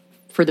for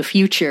the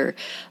future,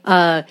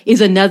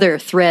 is another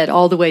thread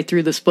all the way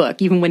through this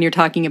book, even when you're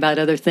talking about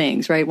other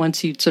things, right?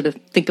 Once you sort of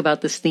think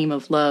about this theme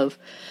of love.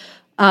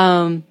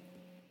 And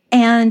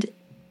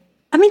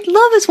I mean,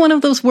 love is one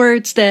of those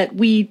words that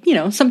we,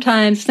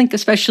 sometimes think,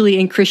 especially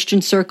in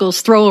Christian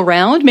circles, throw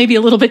around maybe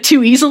a little bit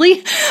too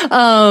easily.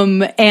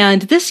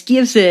 And this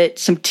gives it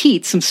some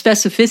teeth, some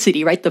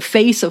specificity, right? The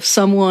face of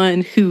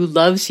someone who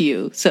loves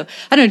you. So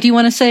I don't know, do you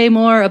want to say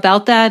more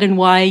about that and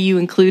why you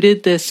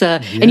included this?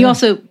 And you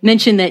also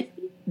mentioned that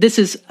this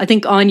is, I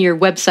think, on your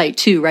website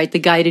too, right? The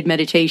guided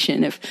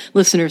meditation, if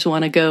listeners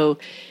want to go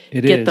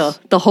get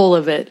the whole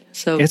of it.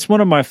 So it's one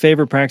of my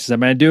favorite practices. I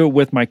mean, I do it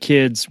with my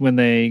kids when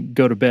they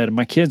go to bed.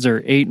 My kids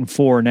are 8 and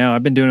 4 now.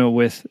 I've been doing it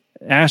with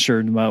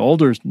Asher,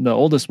 the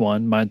oldest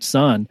one, my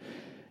son,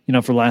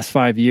 for the last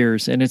 5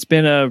 years. And it's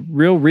been a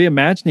real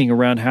reimagining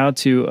around how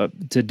to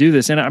do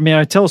this. And I mean,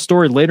 I tell a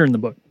story later in the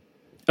book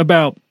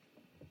about,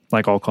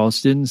 like all college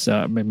students,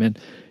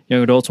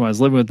 young adults, when I was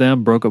living with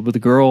them, broke up with a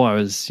girl. I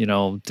was,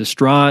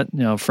 distraught.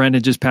 A friend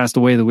had just passed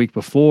away the week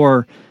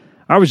before.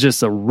 I was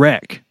just a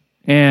wreck.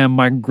 And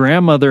my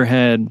grandmother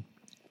had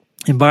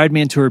invited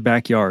me into her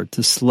backyard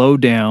to slow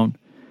down,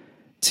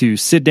 to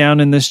sit down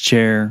in this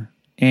chair.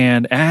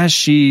 And as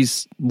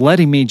she's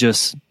letting me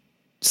just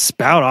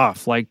spout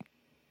off like,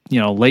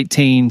 late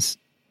teens,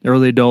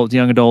 early adults,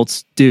 young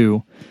adults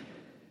do,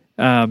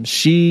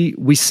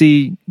 we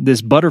see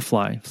this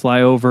butterfly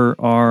fly over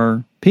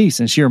our piece,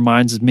 and she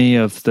reminds me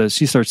of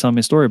she starts telling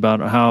me a story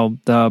about how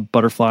the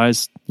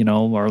butterflies,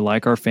 are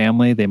like our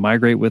family. They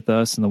migrate with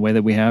us in the way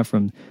that we have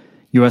from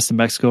U.S. to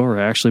Mexico, or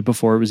actually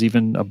before it was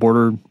even a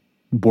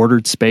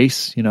bordered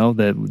space,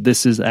 that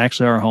this is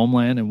actually our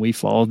homeland, and we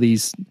follow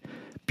these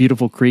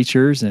beautiful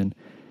creatures. And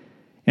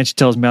she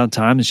tells me about the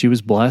time that she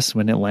was blessed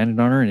when it landed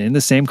on her. And in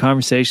the same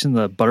conversation,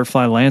 the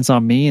butterfly lands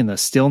on me in the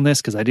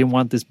stillness, because I didn't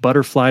want this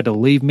butterfly to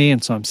leave me.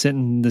 And so I'm sitting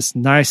in this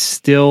nice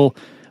still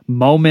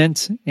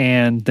moment,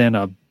 and then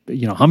a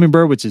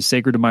hummingbird, which is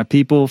sacred to my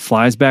people,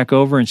 flies back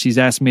over, and she's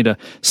asked me to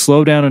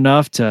slow down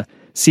enough to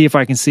see if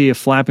I can see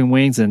flapping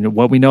wings. And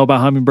what we know about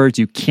hummingbirds,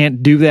 you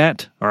can't do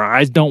that. Our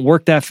eyes don't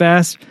work that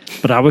fast.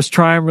 But I was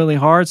trying really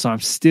hard, so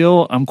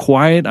I'm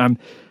quiet, I'm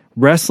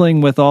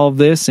wrestling with all of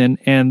this, and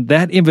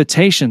that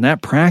invitation,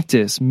 that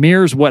practice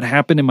mirrors what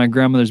happened in my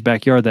grandmother's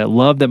backyard, that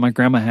love that my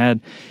grandma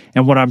had.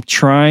 And what I'm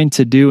trying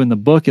to do in the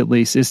book, at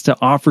least, is to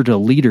offer to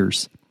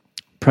leaders,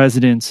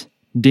 presidents,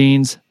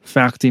 deans,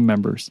 faculty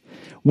members.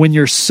 When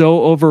you're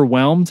so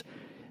overwhelmed,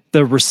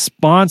 our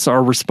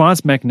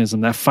response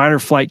mechanism, that fight or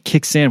flight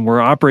kicks in.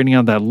 We're operating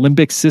on that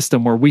limbic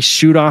system where we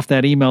shoot off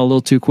that email a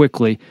little too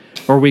quickly,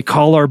 or we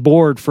call our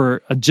board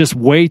for just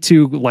way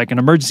too, like an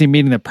emergency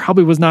meeting that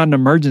probably was not an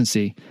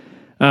emergency.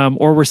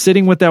 Or we're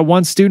sitting with that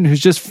one student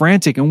who's just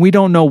frantic, and we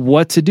don't know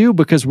what to do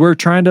because we're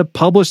trying to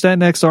publish that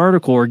next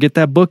article or get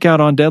that book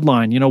out on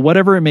deadline,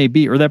 whatever it may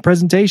be, or that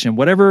presentation,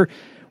 whatever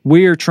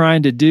we are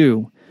trying to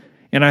do.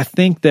 And I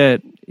think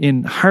that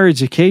in higher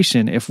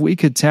education, if we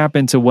could tap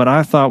into what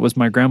I thought was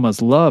my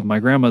grandma's love, my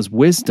grandma's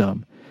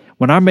wisdom,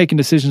 when I'm making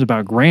decisions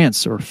about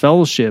grants or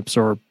fellowships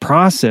or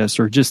process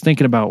or just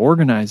thinking about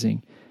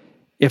organizing,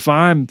 if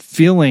I'm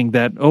feeling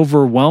that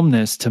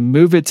overwhelmness, to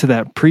move it to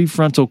that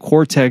prefrontal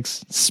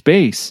cortex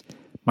space,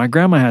 my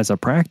grandma has a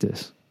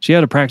practice. She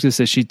had a practice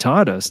that she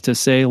taught us to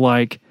say,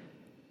 like,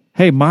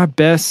 hey, my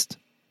best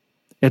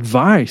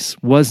advice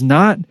was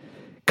not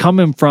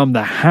coming from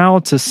the how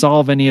to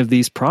solve any of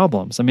these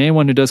problems. I mean,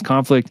 anyone who does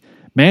conflict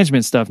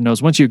management stuff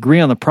knows once you agree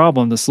on the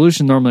problem, the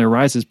solution normally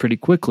arises pretty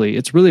quickly.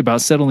 It's really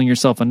about settling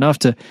yourself enough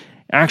to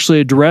actually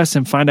address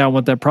and find out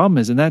what that problem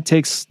is. And that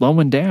takes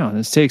slowing down.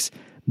 It takes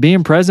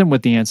being present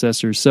with the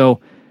ancestors. So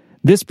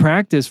this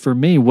practice for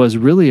me was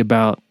really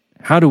about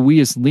how do we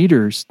as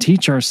leaders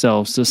teach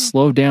ourselves to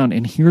slow down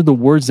and hear the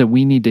words that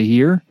we need to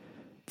hear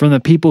from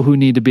the people who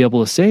need to be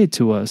able to say it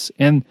to us.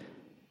 And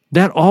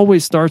that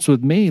always starts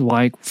with me,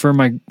 like for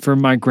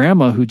my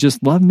grandma, who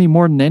just loved me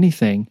more than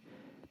anything,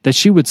 that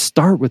she would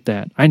start with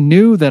that. I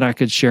knew that I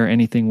could share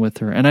anything with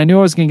her, and I knew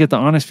I was going to get the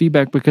honest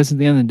feedback, because at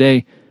the end of the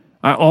day,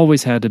 I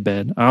always had a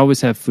bed. I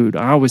always had food.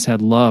 I always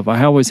had love.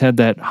 I always had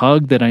that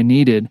hug that I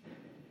needed.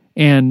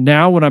 And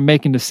now when I'm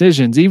making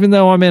decisions, even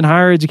though I'm in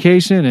higher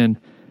education and,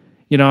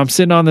 I'm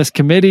sitting on this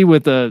committee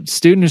with a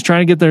student who's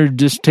trying to get their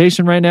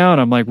dissertation right now,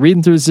 and I'm like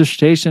reading through his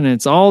dissertation, and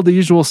it's all the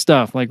usual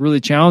stuff, like really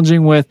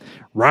challenging with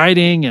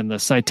writing and the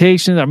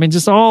citation. I mean,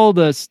 just all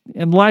this,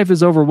 and life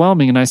is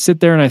overwhelming. And I sit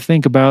there and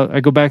I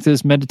go back to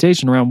this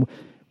meditation around,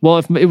 well,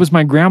 if it was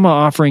my grandma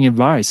offering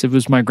advice, if it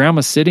was my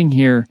grandma sitting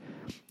here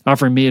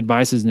offering me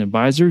advice as an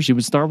advisor, she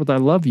would start with, I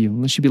love you.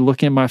 And she'd be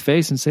looking in my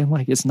face and saying,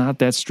 like, it's not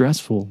that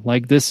stressful.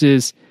 Like,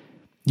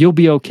 you'll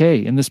be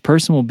okay, and this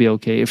person will be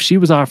okay. If she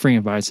was offering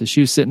advice, if she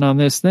was sitting on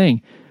this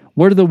thing,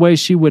 what are the ways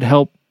she would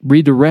help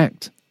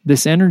redirect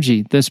this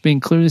energy that's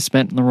being clearly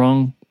spent in the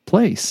wrong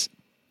place,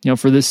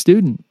 for this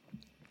student?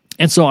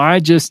 And so I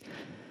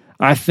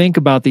think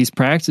about these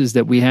practices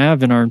that we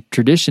have in our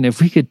tradition.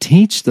 If we could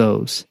teach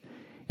those,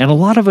 and a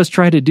lot of us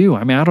try to do.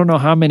 I mean, I don't know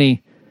how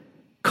many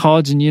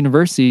colleges and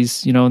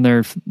universities, in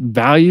their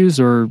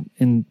values or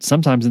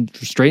sometimes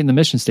straight in the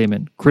mission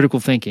statement, critical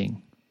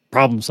thinking,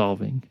 problem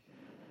solving,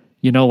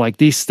 like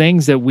these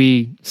things that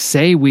we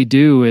say we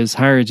do as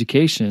higher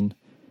education,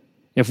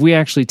 if we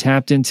actually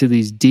tapped into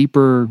these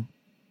deeper,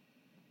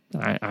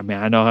 I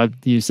know how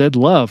you said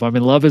love. I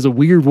mean, love is a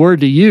weird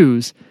word to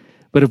use,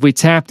 but if we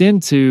tapped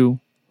into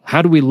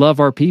how do we love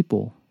our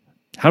people?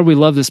 How do we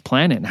love this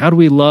planet? How do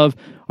we love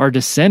our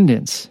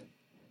descendants?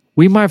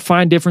 We might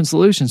find different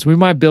solutions. We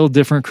might build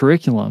different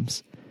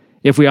curriculums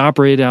if we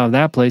operate out of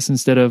that place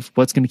instead of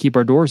what's going to keep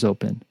our doors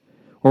open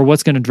or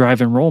what's going to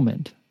drive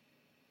enrollment.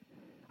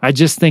 I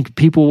just think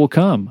people will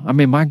come. I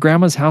mean, my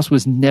grandma's house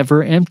was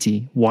never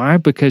empty. Why?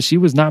 Because she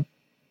was not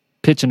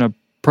pitching a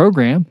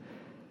program.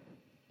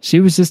 She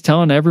was just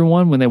telling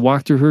everyone when they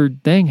walked through her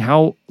thing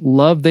how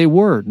loved they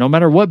were, no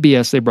matter what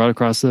BS they brought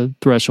across the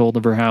threshold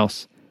of her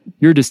house.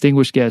 You're a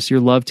distinguished guest. You're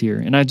loved here.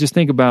 And I just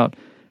think about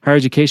higher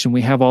education.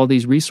 We have all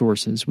these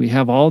resources. We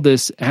have all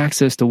this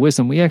access to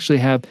wisdom. We actually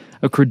have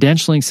a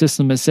credentialing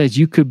system that says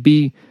you could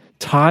be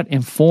taught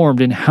and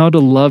formed in how to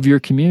love your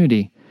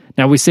community.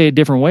 Now, we say it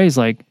different ways,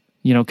 like,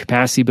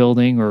 capacity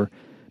building or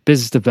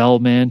business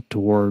development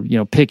or,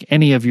 pick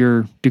any of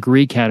your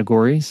degree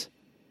categories.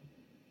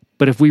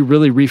 But if we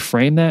really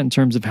reframe that in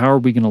terms of how are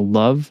we going to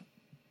love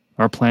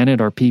our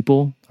planet, our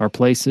people, our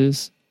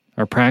places,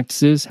 our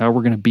practices, how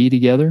we're going to be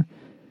together,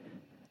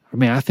 I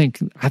mean, I think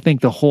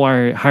the whole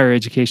higher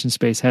education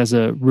space has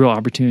a real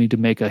opportunity to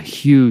make a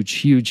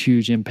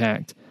huge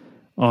impact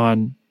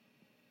on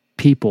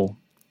people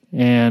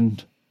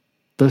and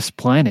this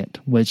planet,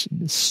 which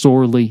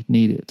sorely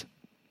need it.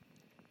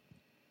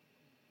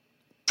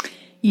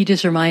 You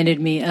just reminded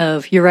me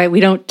of, you're right, we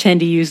don't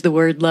tend to use the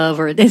word love,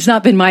 or it's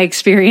not been my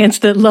experience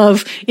that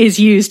love is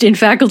used in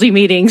faculty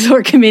meetings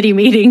or committee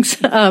meetings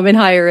in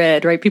higher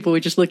ed, right? People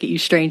would just look at you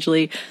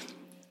strangely.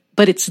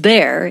 But it's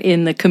there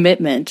in the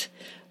commitment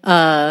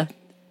of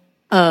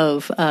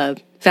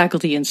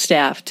faculty and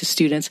staff to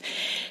students.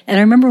 And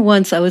I remember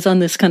once I was on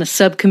this kind of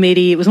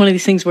subcommittee. It was one of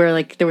these things where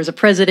like there was a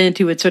president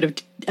who had sort of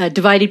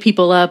divided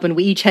people up, and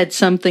we each had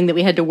something that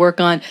we had to work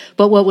on.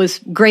 But what was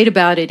great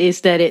about it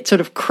is that it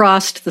sort of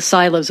crossed the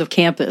silos of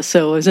campus.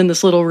 So I was in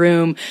this little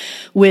room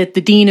with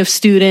the dean of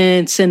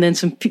students, and then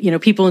some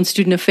people in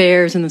student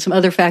affairs, and then some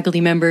other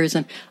faculty members.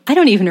 And I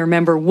don't even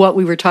remember what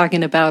we were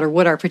talking about or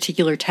what our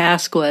particular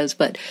task was,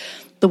 but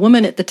the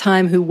woman at the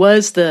time who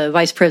was the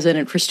vice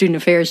president for student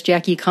affairs,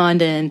 Jackie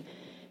Condon,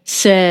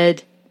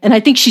 said, and I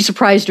think she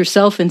surprised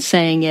herself in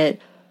saying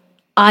it,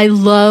 "I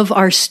love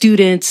our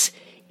students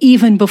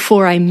even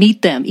before I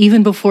meet them,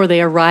 even before they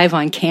arrive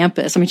on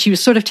campus." I mean, she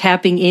was sort of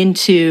tapping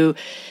into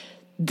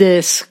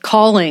this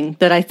calling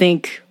that I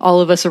think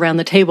all of us around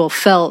the table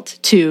felt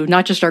to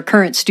not just our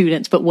current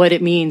students, but what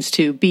it means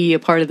to be a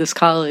part of this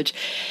college.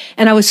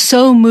 And I was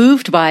so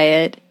moved by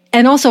it.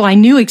 And also I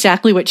knew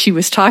exactly what she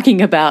was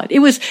talking about.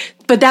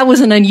 But that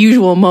was an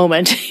unusual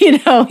moment,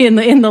 in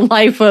the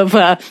life of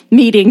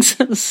meetings.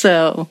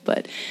 So,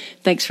 but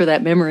thanks for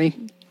that memory.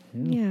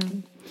 Yeah.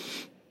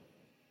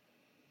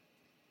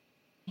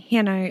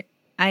 Hannah,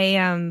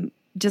 I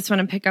just want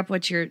to pick up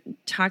what you're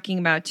talking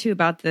about too,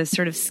 about the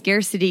sort of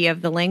scarcity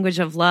of the language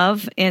of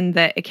love in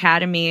the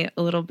academy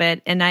a little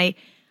bit. And I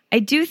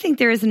do think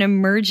there is an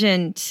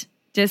emergent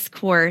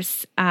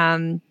discourse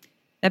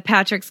that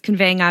Patrick's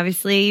conveying,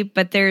 obviously,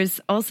 but there's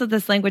also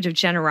this language of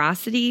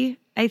generosity,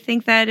 I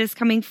think, that is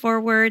coming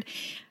forward.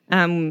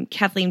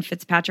 Kathleen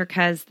Fitzpatrick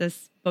has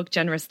this book,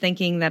 Generous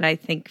Thinking, that I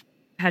think,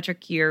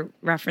 Patrick, you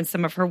referenced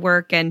some of her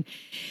work. And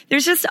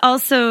there's just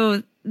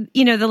also,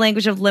 the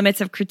language of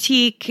limits of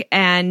critique.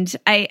 And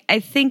I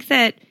think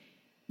that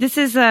this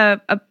is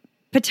a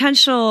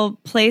potential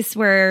place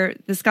where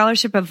the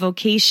scholarship of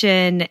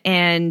vocation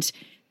and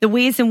the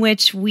ways in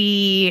which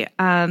we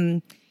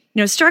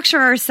structure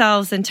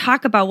ourselves and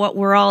talk about what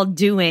we're all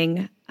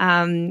doing.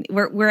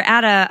 We're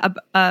at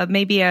a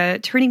maybe a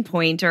turning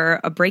point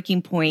or a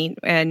breaking point,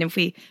 and if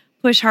we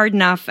push hard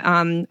enough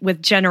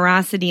with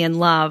generosity and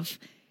love,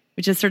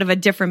 which is sort of a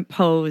different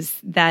pose,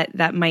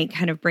 that might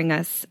kind of bring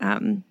us,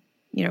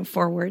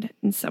 forward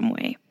in some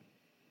way.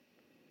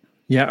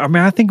 Yeah, I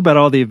mean, I think about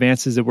all the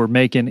advances that we're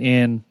making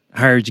in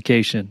higher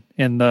education,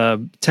 in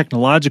the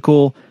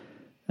technological,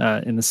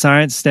 in the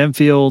science, STEM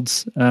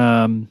fields.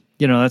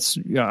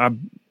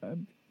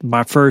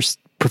 My first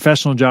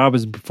professional job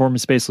is in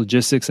performance-based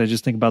logistics. I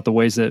just think about the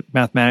ways that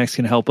mathematics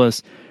can help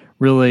us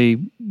really,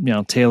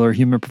 tailor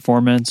human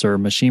performance or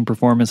machine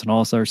performance and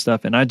all this other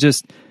stuff. And I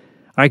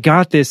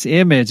got this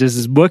image as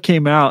this book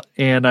came out,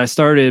 and I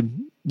started,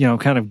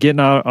 kind of getting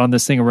out on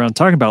this thing around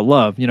talking about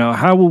love.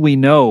 How will we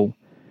know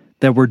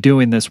that we're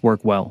doing this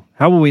work well?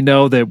 How will we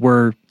know that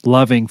we're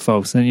loving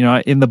folks?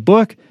 And, in the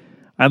book,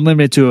 I'm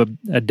limited to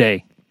a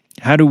day.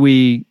 How do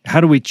we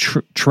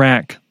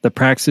track the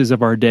practices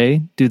of our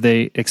day? Do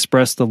they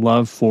express the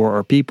love for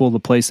our people, the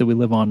place that we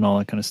live on, and all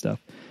that kind of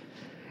stuff?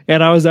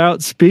 And I was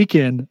out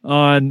speaking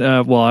on,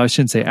 I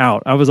shouldn't say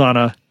out. I was on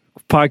a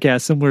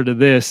podcast similar to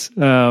this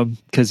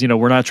because,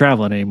 we're not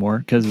traveling anymore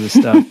because of this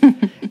stuff.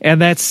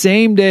 And that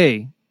same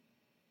day,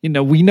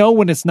 we know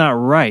when it's not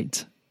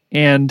right.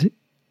 And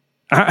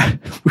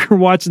we were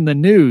watching the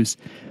news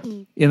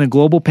in a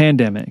global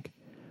pandemic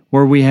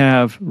where we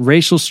have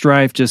racial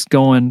strife just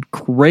going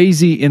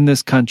crazy in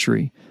this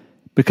country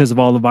because of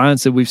all the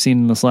violence that we've seen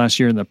in this last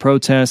year and the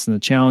protests and the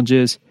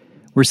challenges.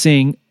 We're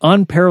seeing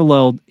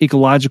unparalleled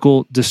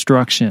ecological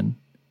destruction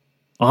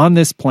on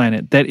this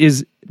planet that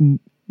is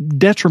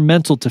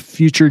detrimental to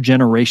future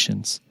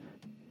generations.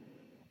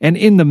 And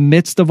in the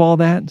midst of all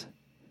that,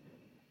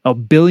 a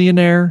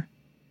billionaire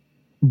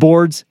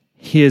boards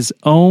his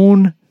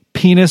own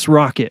penis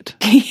rocket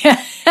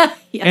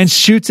and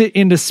shoots it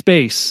into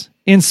space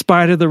in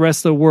spite of the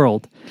rest of the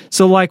world.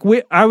 So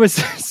I was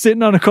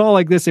sitting on a call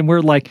like this, and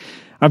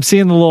I'm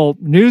seeing the little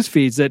news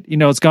feeds that,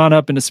 it's gone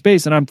up into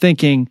space, and I'm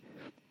thinking,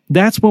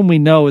 that's when we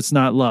know it's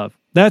not love.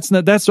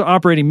 That's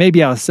operating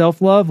maybe out of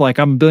self-love, like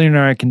I'm a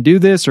billionaire, I can do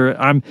this, or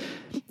I'm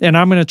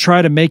going to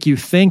try to make you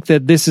think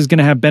that this is going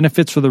to have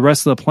benefits for the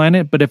rest of the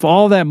planet. But if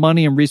all that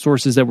money and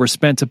resources that were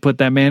spent to put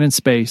that man in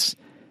space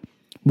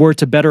were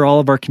to better all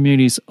of our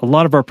communities, a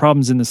lot of our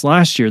problems in this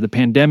last year, the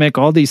pandemic,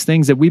 all these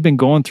things that we've been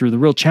going through, the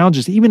real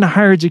challenges, even the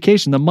higher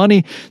education, the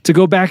money to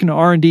go back into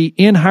R&D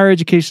in higher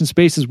education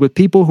spaces with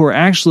people who are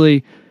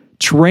actually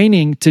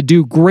training to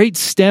do great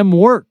STEM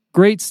work,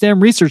 great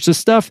STEM research, the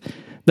stuff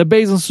that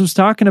Bezos was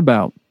talking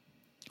about,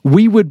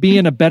 we would be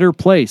in a better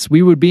place.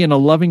 We would be in a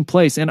loving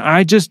place. And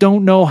I just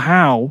don't know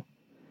how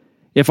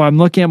if I'm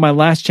looking at my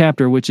last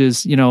chapter, which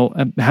is,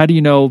 how do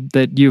you know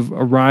that you've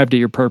arrived at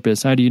your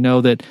purpose? How do you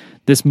know that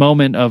this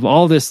moment of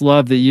all this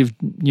love that you've,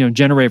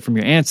 generated from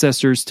your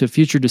ancestors to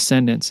future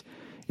descendants,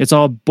 it's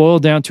all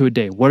boiled down to a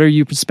day. What are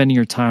you spending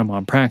your time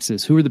on?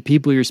 Praxis. Who are the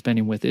people you're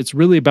spending with? It's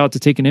really about to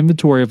take an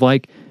inventory of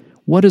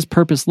what does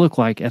purpose look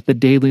like at the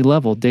daily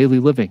level, daily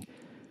living?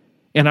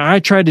 And I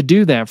try to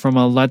do that from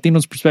a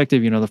Latino's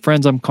perspective, the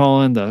friends I'm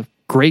calling, the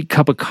great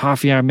cup of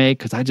coffee I make,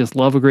 because I just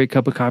love a great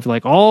cup of coffee,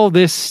 all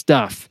this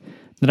stuff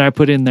that I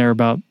put in there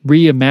about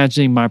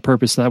reimagining my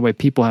purpose so that way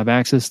people have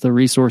access to the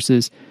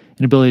resources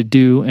and ability to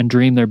do and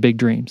dream their big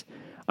dreams.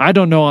 I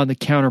don't know on the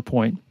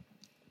counterpoint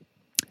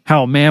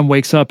how a man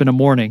wakes up in the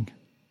morning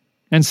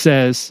and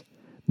says,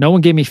 no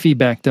one gave me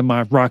feedback that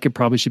my rocket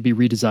probably should be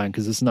redesigned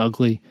because it's an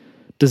ugly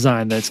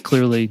design that's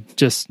clearly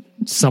just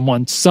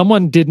someone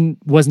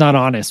was not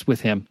honest with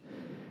him.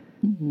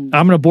 Mm-hmm.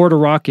 I'm going to board a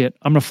rocket,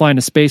 I'm going to fly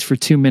into space for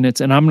 2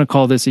 minutes, and I'm going to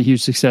call this a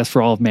huge success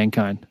for all of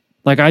mankind.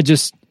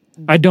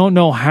 I don't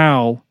know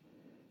how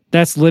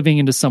that's living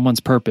into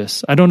someone's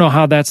purpose. I don't know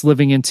how that's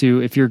living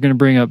into, if you're going to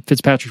bring up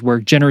Fitzpatrick's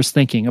work, generous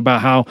thinking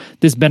about how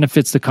this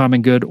benefits the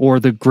common good or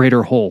the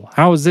greater whole.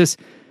 How is this,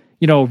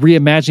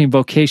 reimagining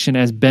vocation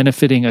as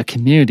benefiting a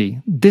community?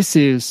 This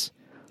is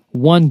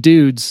one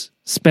dude's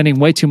spending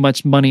way too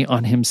much money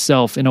on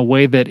himself in a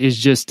way that is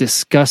just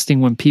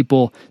disgusting when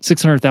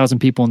 600,000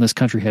 people in this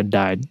country had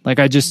died.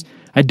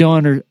 I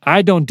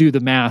don't do the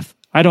math.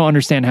 I don't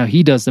understand how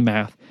he does the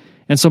math.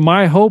 And so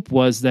my hope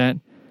was that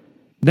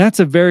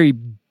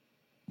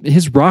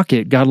his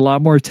rocket got a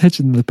lot more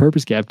attention than the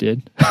Purpose Gap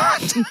did.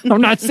 I'm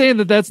not saying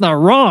that that's not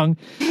wrong,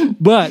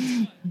 but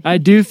I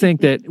do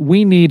think that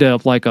we need a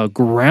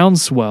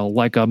groundswell,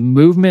 a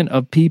movement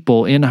of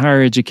people in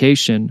higher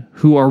education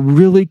who are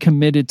really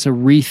committed to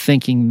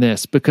rethinking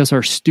this, because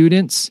our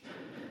students,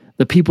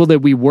 the people that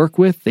we work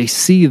with, they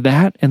see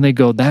that and they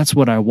go, that's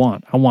what I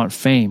want. I want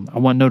fame. I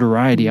want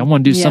notoriety. I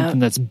want to do something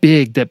that's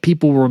big that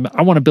people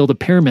I want to build a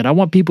pyramid. I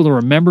want people to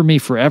remember me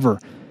forever.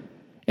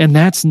 And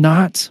that's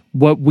not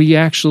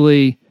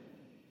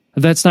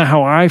that's not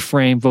how I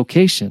frame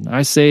vocation.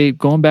 I say,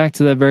 going back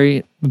to that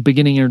very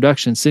beginning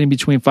introduction, sitting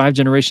between 5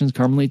 generations,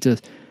 Carmelitas,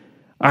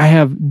 I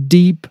have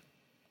deep,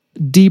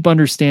 deep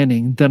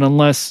understanding that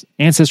unless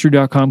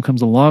Ancestry.com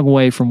comes a long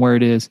way from where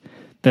it is,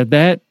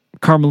 that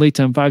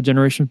Carmelita in 5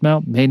 generations from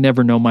now may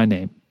never know my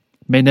name,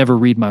 may never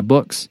read my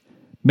books,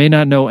 may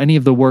not know any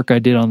of the work I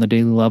did on the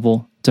daily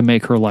level to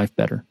make her life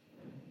better.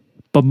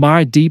 But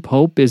my deep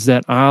hope is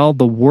that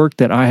the work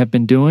that I have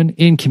been doing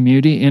in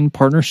community, in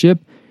partnership,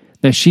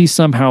 that she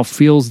somehow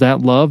feels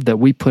that love that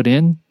we put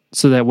in,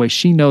 so that way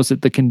she knows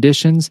that the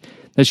conditions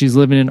that she's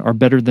living in are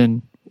better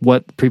than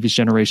what previous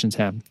generations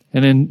have.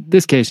 And in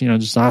this case,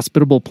 just a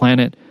hospitable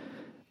planet,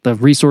 the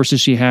resources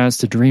she has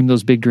to dream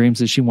those big dreams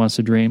that she wants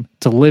to dream,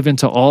 to live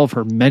into all of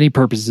her many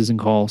purposes and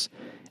calls.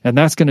 And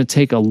that's going to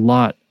take a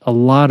lot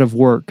of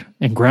work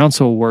and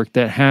groundswell work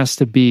that has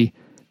to be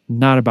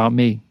not about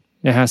me.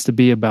 It has to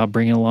be about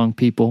bringing along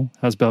people, it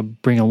has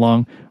about bringing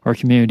along our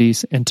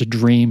communities, and to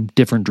dream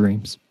different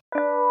dreams.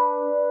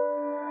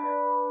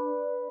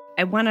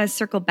 I want to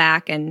circle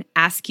back and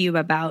ask you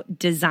about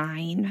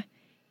design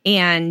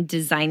and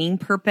designing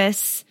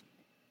purpose,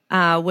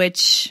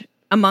 which,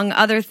 among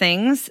other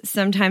things,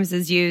 sometimes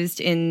is used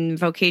in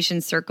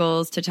vocation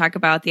circles to talk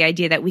about the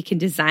idea that we can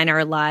design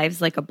our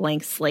lives like a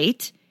blank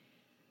slate,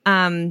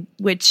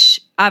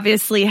 which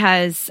obviously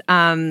has,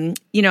 a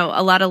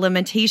lot of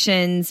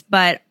limitations.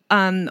 But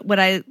what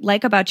I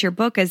like about your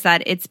book is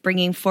that it's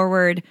bringing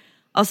forward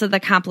also the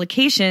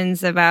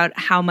complications about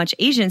how much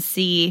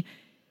agency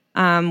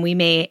we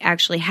may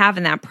actually have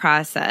in that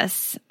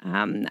process.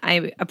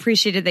 I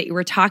appreciated that you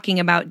were talking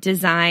about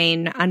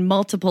design on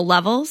multiple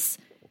levels,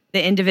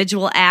 the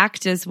individual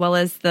act as well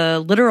as the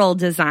literal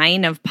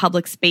design of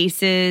public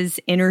spaces,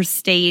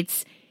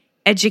 interstates,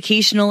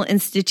 educational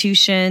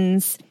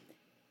institutions.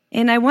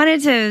 And I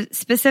wanted to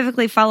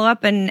specifically follow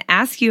up and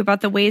ask you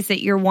about the ways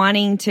that you're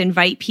wanting to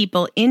invite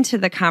people into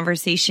the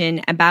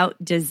conversation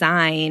about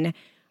design,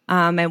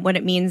 and what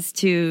it means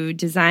to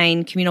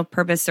design communal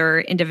purpose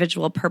or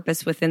individual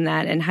purpose within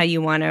that, and how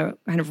you want to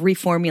kind of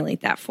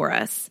reformulate that for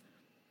us.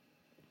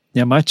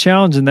 Yeah, my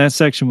challenge in that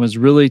section was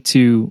really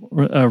to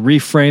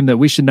reframe that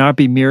we should not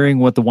be mirroring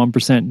what the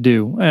 1%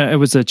 do. It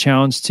was a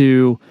challenge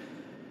to,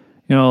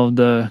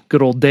 the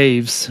good old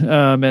Daves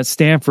at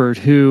Stanford,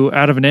 who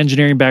out of an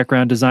engineering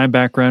background, design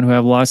background, who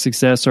have a lot of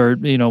success, or,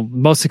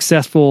 most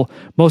successful,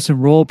 most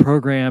enrolled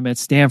program at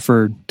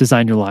Stanford,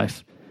 Design Your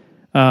Life.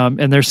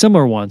 And there's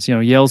similar ones.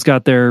 Yale's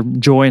got their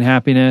joy and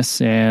happiness,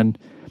 and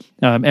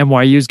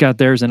NYU's got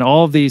theirs, and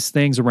all of these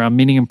things around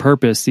meaning and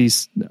purpose.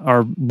 These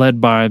are led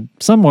by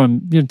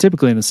someone,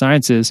 typically in the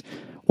sciences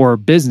or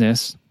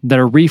business, that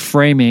are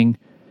reframing,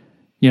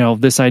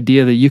 this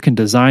idea that you can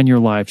design your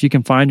life, you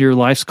can find your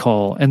life's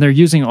call, and they're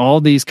using all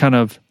these kind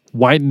of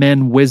white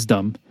men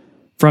wisdom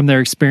from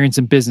their experience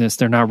in business.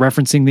 They're not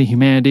referencing the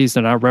humanities.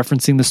 They're not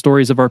referencing the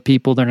stories of our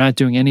people. They're not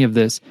doing any of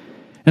this.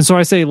 And so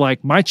I say,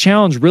 my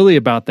challenge really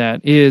about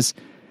that is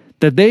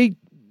that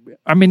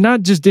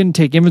not just didn't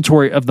take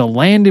inventory of the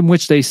land in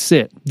which they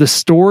sit, the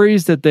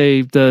stories that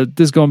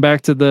this going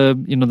back to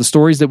the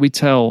stories that we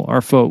tell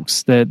our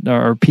folks, that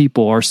our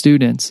people, our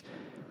students,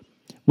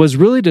 was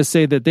really to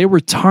say that they were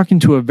talking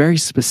to a very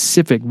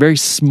specific, very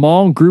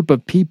small group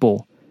of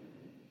people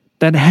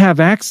that have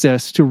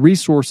access to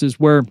resources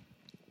where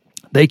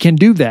they can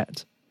do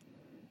that.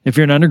 If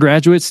you're an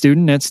undergraduate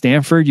student at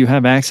Stanford, you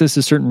have access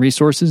to certain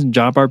resources and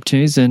job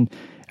opportunities and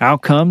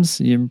outcomes.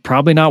 You're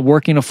probably not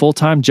working a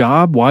full-time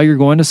job while you're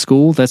going to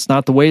school. That's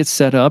not the way it's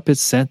set up.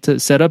 It's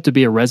set up to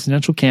be a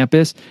residential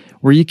campus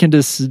where you can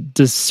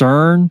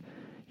discern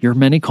your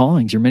many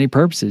callings, your many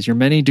purposes, your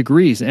many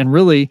degrees. And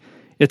really,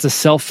 it's a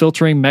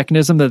self-filtering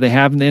mechanism that they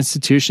have in the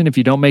institution. If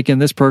you don't make it in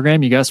this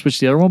program, you got to switch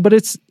to the other one. But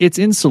it's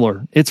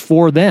insular. It's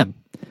for them.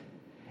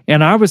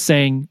 And I was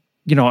saying,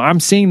 I'm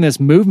seeing this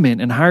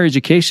movement in higher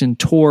education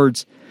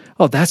towards,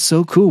 oh, that's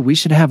so cool. We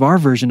should have our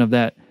version of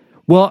that.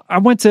 Well, I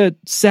went to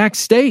Sac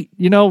State,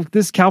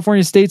 this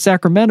California State,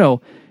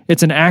 Sacramento.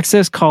 It's an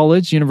access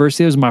college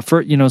university. It was my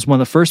first, it's one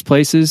of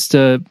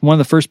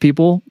the first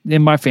people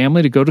in my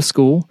family to go to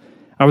school.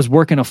 I was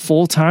working a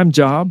full-time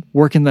job,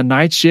 working the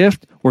night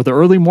shift or the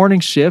early morning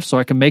shift so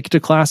I can make it to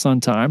class on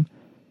time.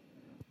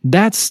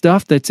 That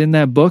stuff that's in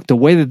that book, the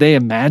way that they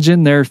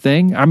imagine their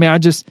thing,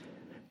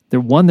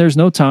 there's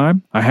no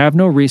time, I have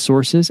no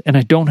resources, and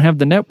I don't have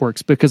the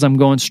networks because I'm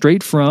going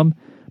straight from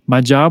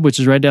my job, which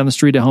is right down the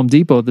street at Home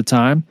Depot at the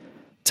time,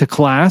 to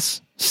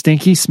class,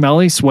 stinky,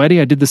 smelly, sweaty.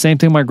 I did the same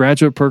thing in my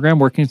graduate program,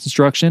 working in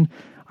construction.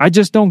 I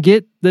just don't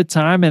get the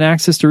time and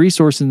access to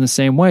resources in the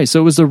same way.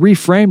 So it was a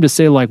reframe to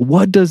say,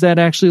 what does that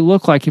actually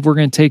look like if we're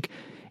going to take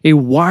a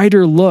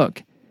wider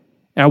look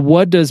at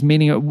what does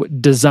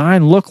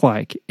design look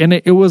like? And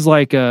it was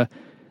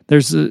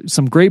there's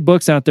some great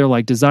books out there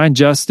like Design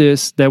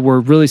Justice that were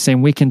really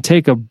saying we can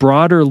take a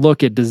broader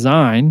look at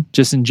design,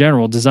 just in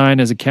general, design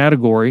as a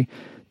category,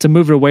 to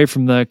move it away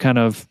from the kind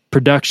of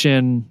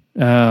production,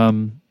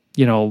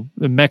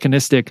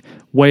 mechanistic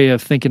way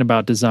of thinking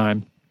about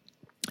design.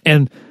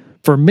 And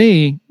for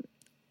me,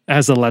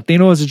 as a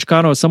Latino, as a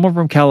Chicano, as someone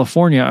from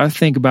California, I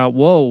think about,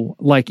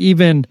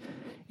 even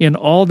in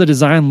all the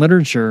design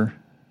literature,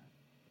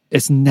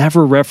 it's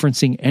never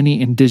referencing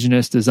any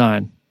indigenous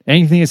design.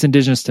 Anything that's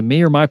indigenous to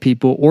me or my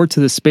people or to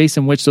the space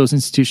in which those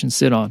institutions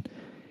sit on.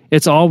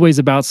 It's always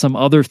about some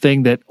other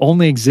thing that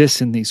only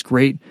exists in these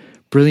great,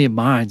 brilliant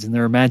minds and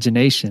their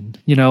imagination,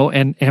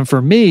 and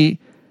for me,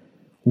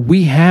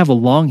 we have a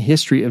long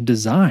history of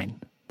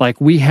design.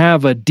 We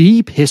have a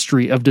deep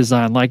history of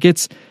design.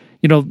 It's,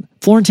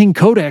 Florentine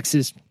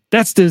Codex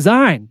that's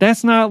design.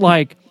 That's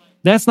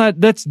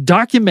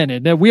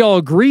documented. That we all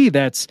agree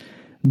that's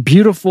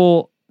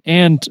beautiful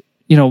and,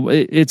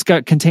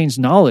 contains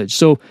knowledge.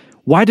 So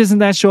why doesn't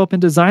that show up in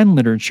design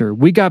literature?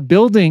 We got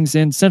buildings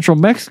in central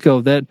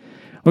Mexico that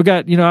we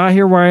got, out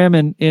here where I am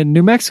in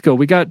New Mexico,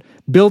 we got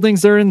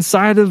buildings that are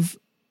inside of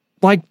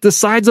the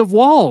sides of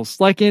walls,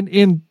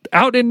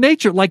 out in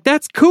nature.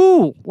 That's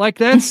cool.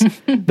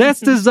 That's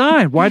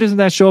design. Why doesn't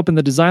that show up in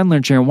the design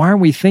literature? And why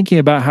aren't we thinking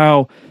about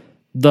how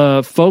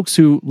the folks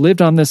who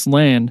lived on this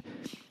land,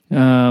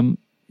 who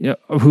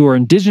are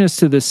indigenous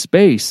to this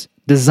space,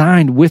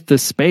 designed with the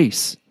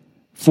space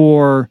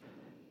for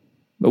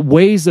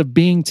ways of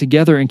being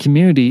together in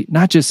community,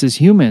 not just as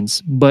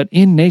humans, but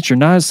in nature,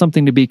 not as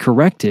something to be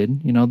corrected.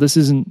 This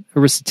isn't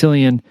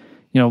Aristotelian,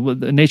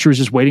 nature is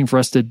just waiting for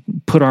us to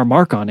put our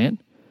mark on it,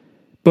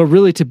 but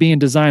really to be in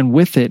design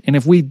with it. And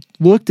if we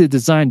looked at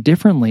design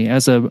differently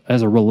as a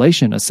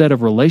relation, a set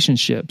of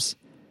relationships,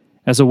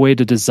 as a way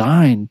to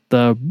design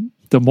the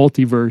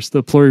multiverse,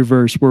 the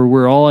pluriverse, where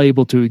we're all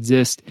able to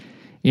exist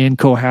in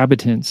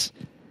cohabitance,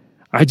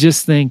 I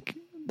just think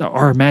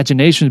our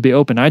imagination would be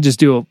open. I just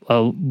do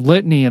a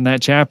litany in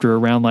that chapter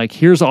around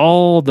here's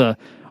all the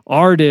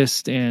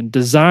artists and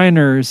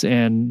designers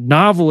and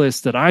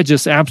novelists that I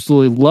just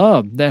absolutely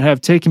love that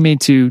have taken me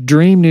to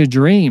dream new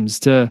dreams,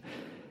 to,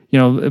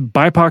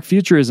 BIPOC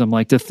futurism,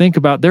 to think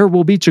about there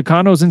will be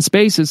Chicanos in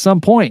space at some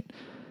point.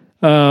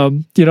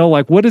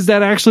 What does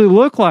that actually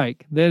look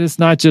like? That it's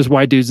not just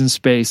white dudes in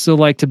space.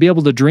 So to be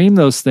able to dream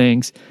those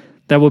things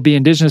that will be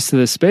indigenous to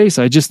this space,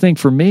 I just think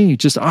for me,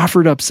 just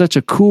offered up such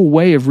a cool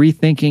way of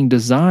rethinking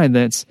design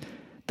that's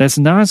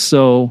not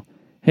so,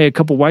 hey, a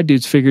couple white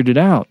dudes figured it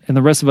out and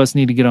the rest of us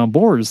need to get on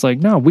board. It's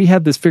no, we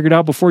had this figured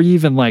out before you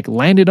even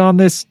landed on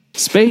this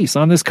space,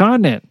 on this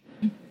continent.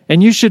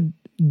 And you should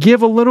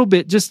give a little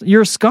bit,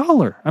 you're a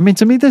scholar.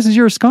 To me, this is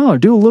you're a scholar.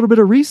 Do a little bit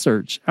of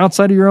research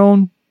outside of your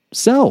own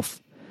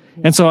self.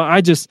 And so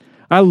I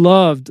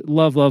love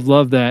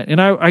that.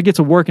 And I get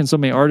to work in so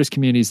many artist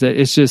communities that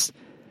it's just,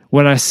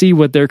 when I see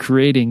what they're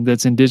creating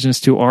that's indigenous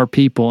to our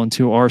people and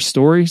to our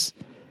stories,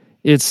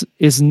 it's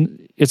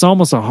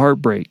almost a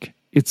heartbreak.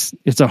 It's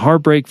a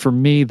heartbreak for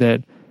me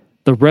that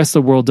the rest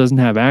of the world doesn't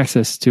have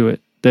access to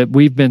it, that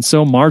we've been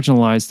so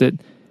marginalized that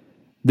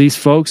these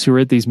folks who are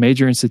at these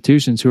major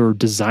institutions who are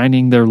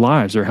designing their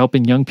lives or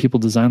helping young people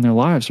design their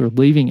lives are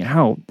leaving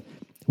out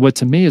what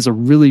to me is a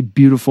really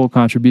beautiful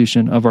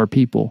contribution of our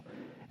people.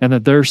 and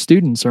that their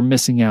students are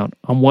missing out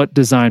on what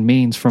design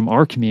means from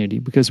our community,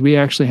 because we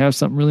actually have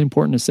something really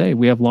important to say.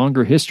 We have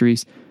longer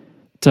histories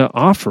to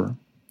offer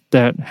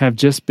that have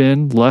just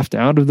been left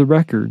out of the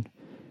record.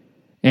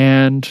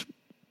 And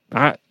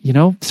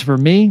for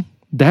me,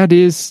 that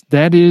is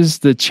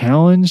the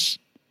challenge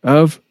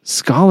of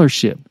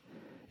scholarship.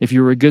 If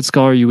you were a good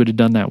scholar, you would have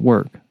done that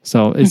work.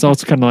 So it's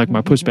also kind of like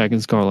my pushback as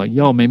a scholar, like,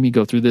 y'all made me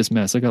go through this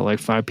mess. I got like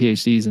 5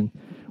 PhDs in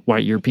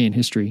white European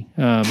history,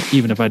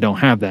 even if I don't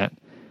have that.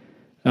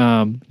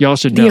 Y'all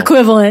should know. The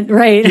equivalent,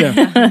 right?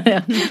 Yeah.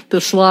 The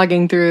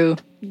slogging through.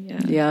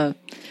 Yeah.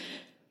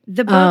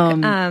 The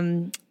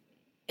book,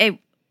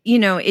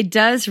 it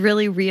does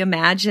really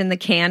reimagine the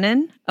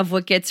canon of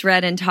what gets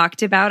read and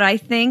talked about, I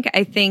think.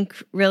 I think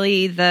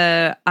really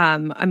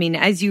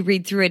as you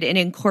read through it, it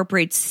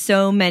incorporates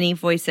so many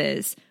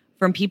voices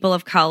from people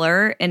of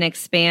color and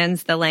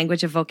expands the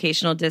language of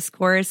vocational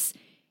discourse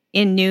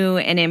in new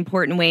and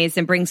important ways,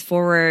 and brings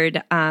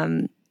forward,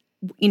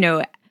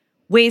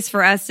 ways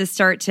for us to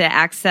start to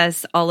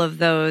access all of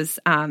those,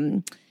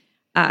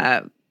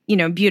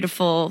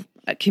 beautiful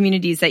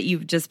communities that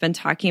you've just been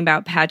talking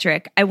about,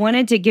 Patrick. I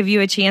wanted to give you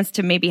a chance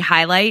to maybe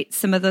highlight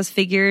some of those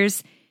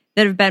figures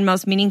that have been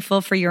most meaningful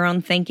for your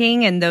own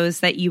thinking, and those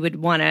that you would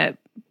want to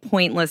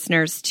point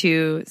listeners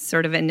to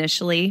sort of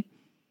initially.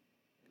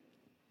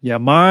 Yeah,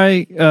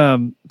 my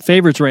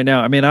favorites right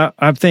now,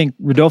 I think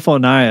Rodolfo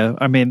Anaya,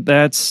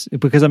 that's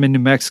because I'm in New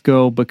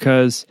Mexico,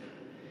 because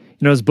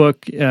his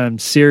book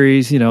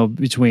series,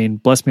 between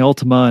Bless Me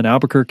Ultima and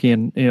Albuquerque,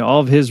 and all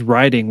of his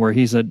writing, where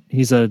he's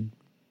a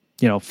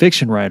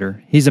fiction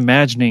writer. He's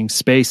imagining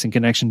space and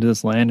connection to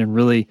this land in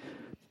really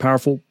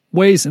powerful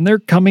ways, and they're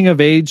coming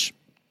of age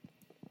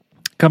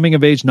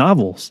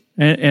novels.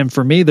 And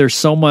for me, there's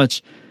so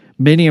much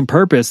meaning and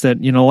purpose that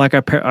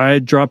I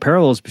draw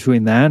parallels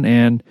between that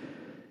and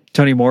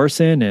Toni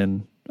Morrison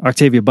and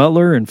Octavia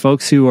Butler, and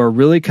folks who are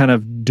really kind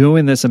of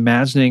doing this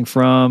imagining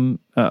from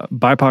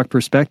BIPOC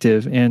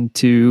perspective, and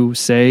to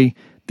say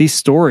these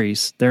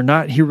stories, they're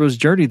not hero's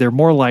journey. They're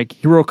more like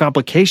hero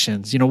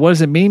complications. What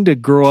does it mean to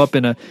grow up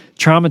in a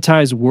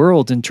traumatized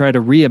world and try to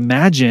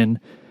reimagine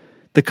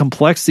the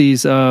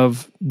complexities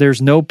of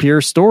there's no pure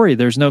story.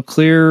 There's no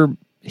clear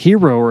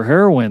hero or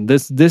heroine.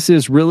 This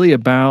is really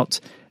about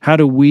how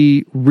do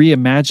we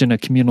reimagine a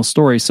communal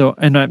story. So,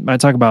 and I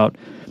talk about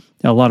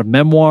a lot of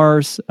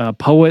memoirs,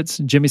 poets.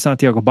 Jimmy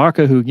Santiago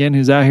Baca,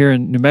 who's out here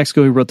in New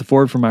Mexico, who wrote the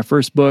foreword for my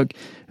first book,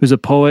 who's a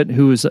poet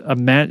who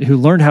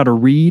learned how to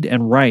read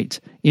and write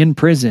in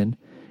prison,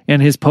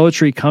 and his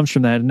poetry comes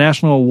from that. A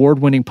national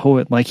award-winning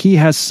poet, like, he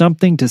has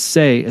something to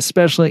say,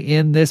 especially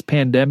in this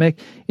pandemic,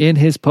 in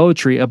his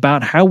poetry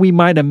about how we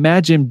might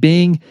imagine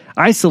being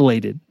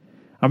isolated.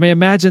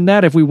 Imagine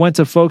that if we went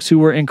to folks who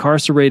were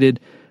incarcerated,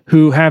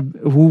 who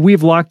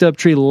we've locked up,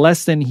 treated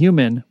less than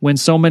human, when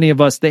so many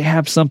of us, they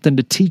have something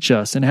to teach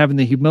us, and having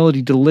the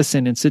humility to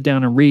listen and sit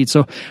down and read.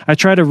 So I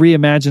try to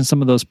reimagine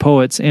some of those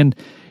poets. And,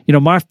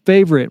 my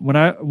favorite, when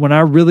I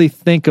really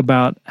think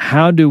about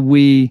how do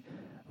we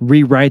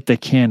rewrite the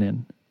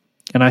canon,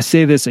 and I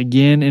say this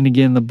again and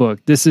again in the book,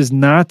 this is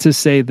not to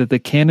say that the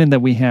canon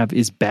that we have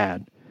is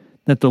bad,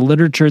 that the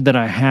literature that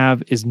I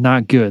have is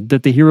not good,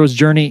 that the hero's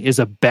journey is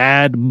a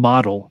bad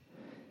model.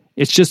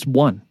 It's just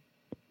one.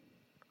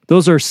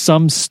 Those are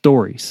some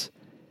stories.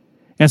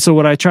 And so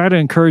what I try to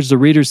encourage the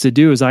readers to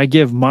do is I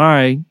give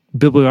my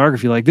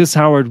bibliography, like, this is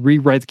how I'd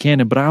rewrite the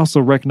canon, but I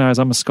also recognize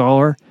I'm a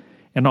scholar,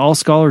 and all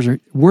scholars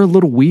we're a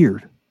little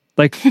weird.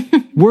 Like,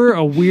 we're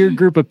a weird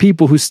group of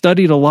people who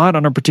studied a lot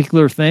on a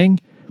particular thing,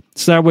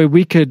 so that way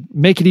we could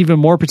make it even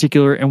more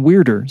particular and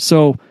weirder.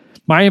 So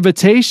my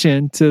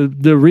invitation to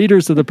the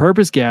readers of The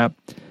Purpose Gap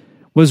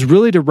was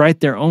really to write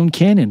their own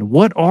canon.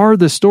 What are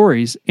the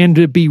stories? And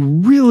to be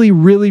really,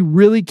 really,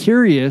 really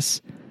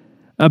curious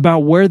about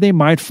where they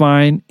might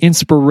find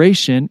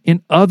inspiration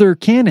in other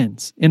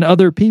canons, in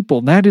other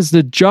people. That is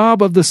the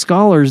job of the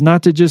scholars,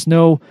 not to just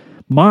know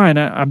mine.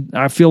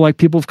 I feel like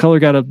people of color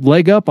got a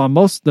leg up on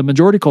the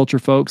majority culture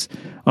folks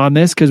on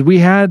this, because we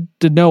had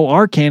to know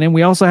our canon.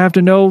 We also have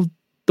to know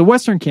the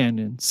Western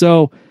canon.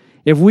 So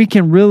if we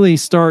can really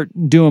start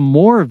doing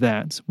more of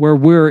that, where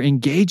we're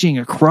engaging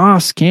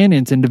across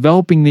canons and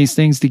developing these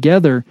things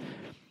together,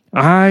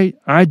 I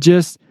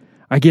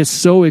get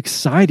so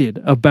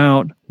excited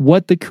about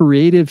what the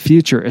creative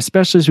future,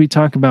 especially as we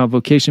talk about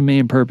vocation, meaning,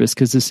 and purpose,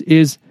 because this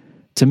is,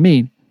 to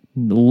me,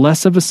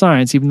 less of a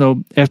science, even though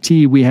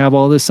FT, we have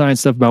all this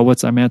science stuff about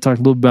I talked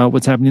a little bit about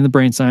what's happening in the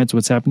brain science,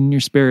 what's happening in your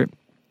spirit.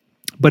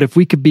 But if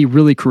we could be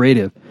really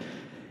creative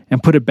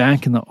and put it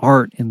back in the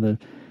art, in the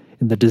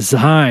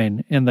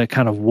design, and the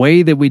kind of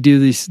way that we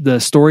do the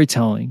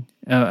storytelling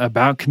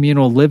about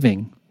communal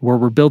living, where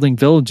we're building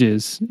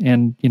villages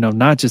and,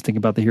 not just think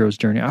about the hero's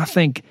journey, I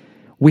think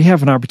we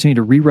have an opportunity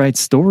to rewrite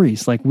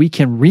stories. Like, we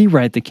can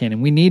rewrite the canon.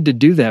 We need to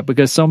do that,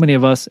 because so many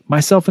of us,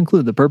 myself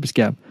included, The Purpose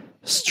Gap,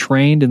 is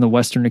trained in the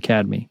Western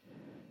Academy.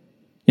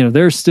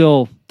 There's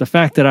still the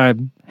fact that I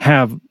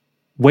have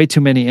way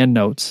too many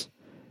endnotes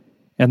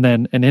and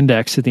then an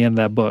index at the end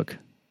of that book.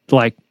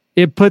 Like,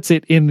 it puts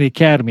it in the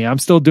academy. I'm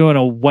still doing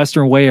a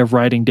Western way of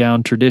writing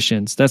down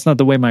traditions. That's not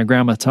the way my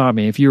grandma taught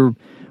me. If you were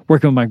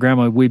working with my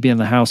grandma, we'd be in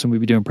the house and we'd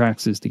be doing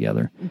practices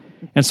together.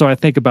 And so I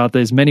think about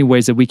there's many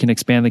ways that we can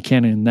expand the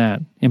canon in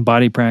that.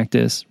 Embody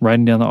practice,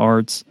 writing down the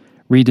arts,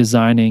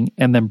 redesigning,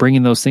 and then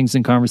bringing those things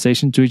in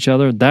conversation to each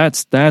other.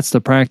 That's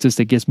the practice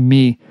that gets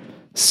me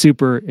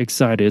super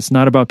excited. It's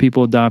not about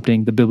people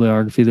adopting the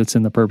bibliography that's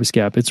in the Purpose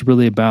Gap. It's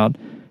really about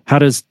how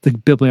does the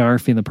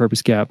bibliography in the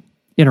Purpose Gap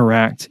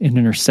interact and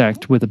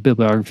intersect with the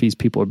bibliographies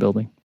people are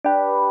building.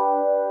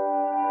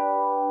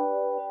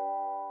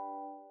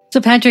 So,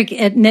 Patrick,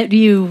 at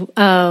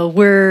NetView,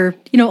 we're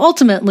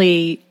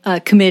ultimately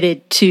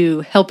committed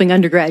to helping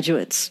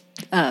undergraduates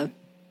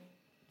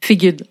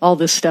figure all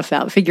this stuff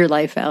out, figure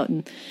life out.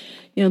 And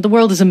the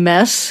world is a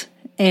mess,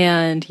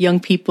 and young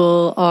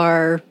people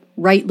are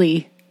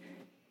rightly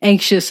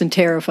anxious and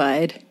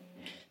terrified.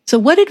 So,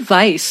 what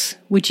advice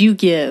would you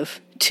give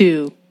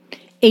to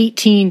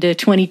 18 to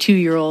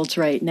 22-year-olds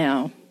right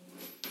now?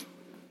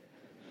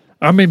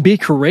 Be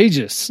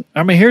courageous.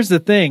 Here's the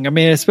thing.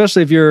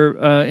 Especially if you're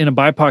in a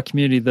BIPOC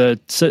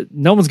community,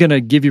 no one's going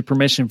to give you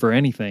permission for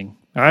anything.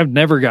 I've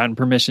never gotten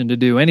permission to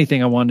do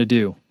anything I want to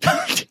do,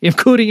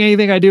 including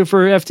anything I do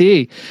for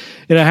FTE.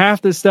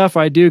 Half the stuff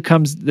I do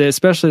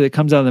especially that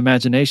comes out of the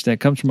imagination, that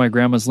comes from my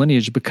grandma's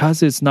lineage,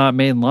 because it's not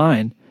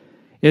mainline.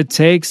 It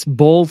takes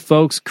bold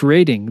folks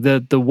creating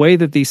the way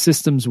that these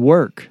systems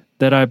work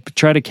that I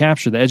try to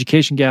capture, the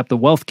education gap, the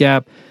wealth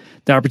gap,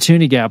 the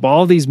opportunity gap,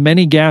 all these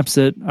many gaps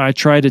that I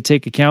try to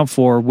take account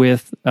for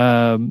with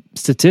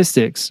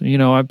statistics.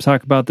 I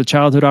talk about the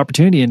Childhood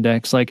Opportunity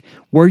Index, like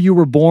where you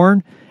were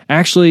born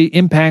actually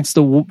impacts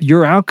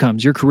your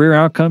outcomes, your career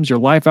outcomes, your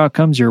life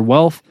outcomes, your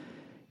wealth,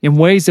 in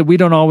ways that we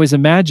don't always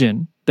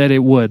imagine that it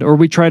would. Or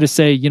we try to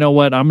say, you know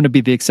what, I'm going to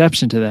be the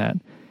exception to that.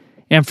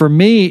 And for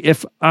me,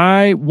 if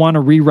I want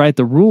to rewrite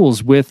the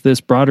rules with this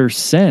broader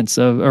sense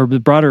or the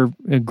broader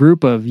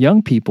group of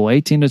young people,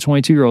 18 to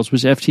 22-year-olds,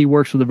 which FT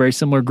works with a very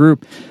similar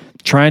group,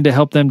 trying to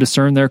help them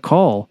discern their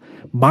call,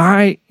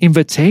 my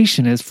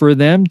invitation is for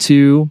them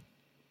to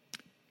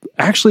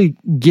actually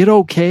get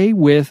okay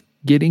with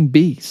getting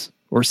B's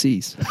or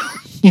C's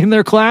in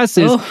their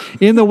classes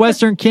in the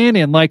Western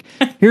canon. Like,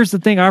 here's the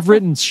thing. I've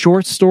written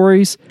short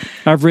stories.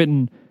 I've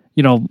written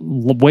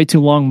way too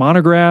long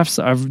monographs.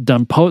 I've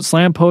done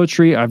slam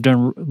poetry. I've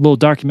done little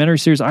documentary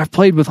series. I've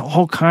played with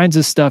all kinds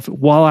of stuff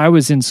while I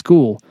was in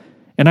school,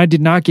 and I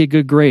did not get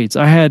good grades.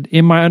 I had,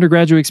 in my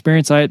undergraduate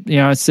experience,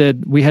 I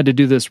said we had to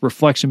do this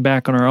reflection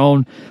back on our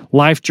own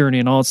life journey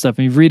and all that stuff.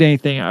 And if you read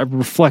anything, I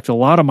reflect a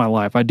lot on my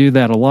life. I do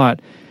that a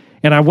lot.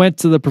 And I went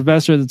to the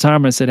professor at the time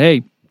and I said,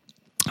 hey,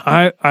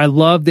 I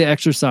love the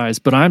exercise,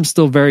 but I'm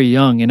still very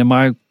young. And in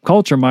my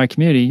culture, my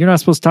community, you're not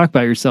supposed to talk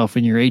about yourself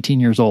when you're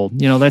 18 years old.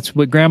 That's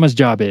what grandma's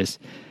job is.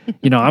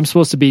 I'm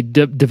supposed to be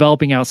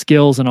developing out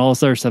skills and all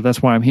this other stuff.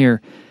 That's why I'm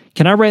here.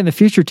 Can I write in the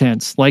future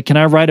tense? Like, can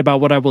I write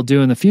about what I will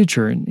do in the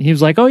future? And he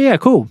was like, oh yeah,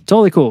 cool.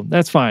 Totally cool.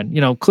 That's fine.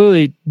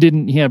 Clearly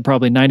he had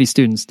probably 90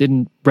 students,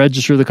 didn't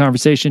register the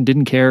conversation,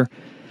 didn't care.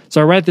 So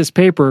I write this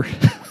paper,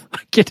 I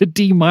get a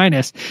D-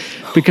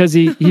 because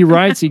he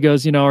writes, he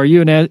goes, are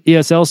you an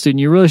ESL student?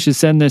 You really should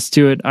send this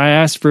to it. I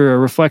asked for a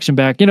reflection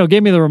back,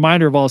 gave me the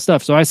reminder of all the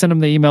stuff. So I sent him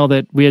the email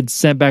that we had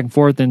sent back and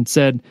forth and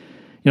said,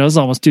 this is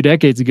almost 2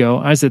 decades ago.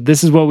 I said,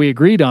 this is what we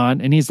agreed on.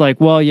 And he's like,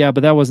 well, yeah,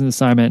 but that wasn't an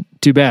assignment.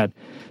 Too bad.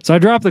 So I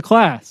dropped the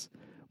class.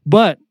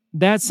 But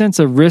that sense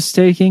of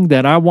risk-taking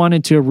that I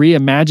wanted to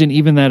reimagine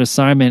even that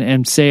assignment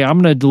and say, I'm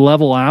going to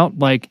level out,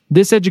 like,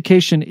 this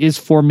education is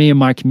for me and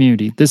my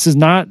community. This is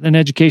not an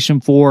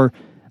education for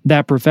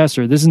that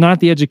professor. This is not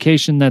the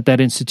education that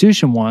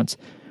institution wants.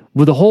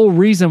 Well, the whole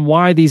reason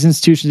why these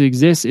institutions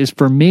exist is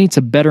for me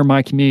to better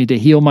my community, to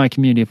heal my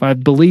community. If I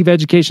believe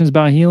education is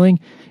about healing,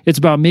 it's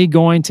about me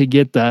going to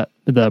get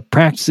the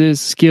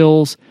practices,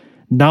 skills,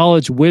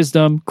 knowledge,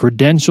 wisdom,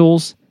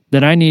 credentials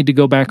that I need to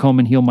go back home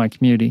and heal my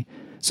community.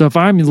 So if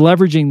I'm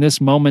leveraging this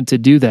moment to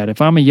do that,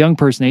 if I'm a young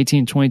person,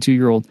 18,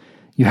 22-year-old,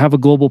 you have a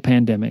global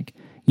pandemic,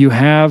 you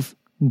have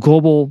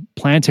global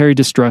planetary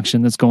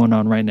destruction that's going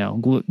on right now.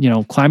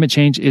 Climate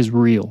change is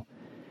real.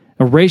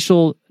 A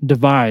racial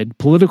divide,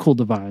 political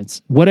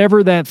divides,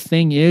 whatever that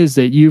thing is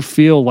that you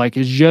feel like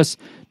is just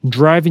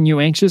driving you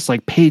anxious,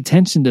 like, pay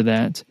attention to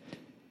that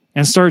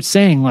and start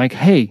saying, like,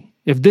 hey,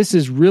 if this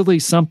is really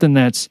something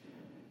that's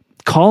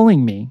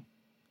calling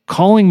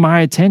my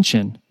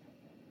attention,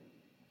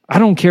 I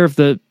don't care if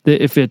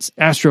it's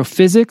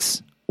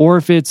astrophysics or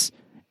if it's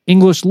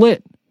English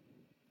lit.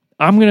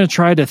 I'm going to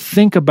try to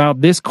think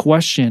about this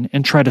question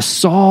and try to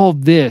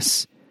solve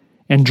this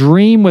and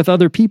dream with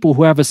other people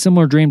who have a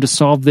similar dream to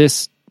solve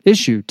this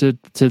issue, to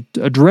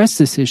address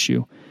this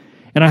issue.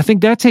 And I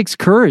think that takes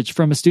courage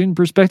from a student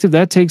perspective.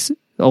 That takes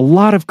a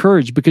lot of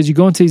courage, because you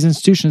go into these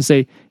institutions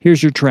and say,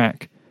 here's your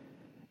track.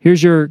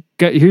 Here's your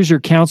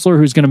counselor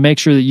who's going to make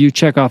sure that you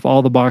check off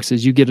all the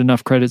boxes, you get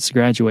enough credits to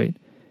graduate.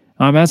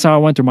 That's how I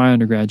went through my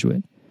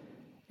undergraduate.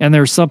 And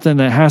there's something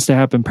that has to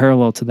happen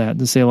parallel to that,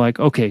 to say, like,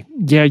 okay,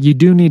 yeah, you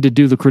do need to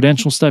do the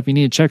credential stuff. You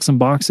need to check some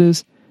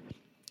boxes.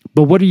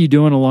 But what are you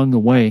doing along the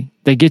way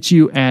that gets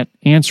you at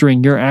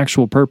answering your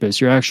actual purpose,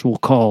 your actual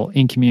call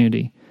in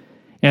community?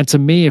 And to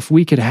me, if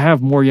we could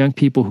have more young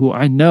people who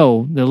I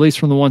know, at least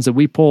from the ones that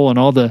we poll and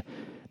all the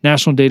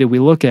national data we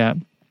look at,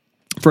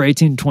 for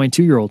 18 to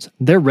 22-year-olds,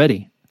 they're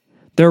ready.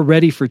 They're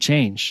ready for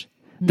change.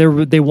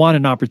 They want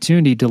an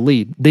opportunity to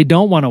lead. They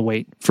don't want to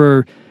wait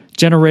for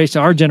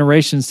our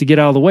generations to get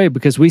out of the way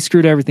because we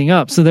screwed everything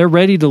up. So they're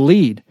ready to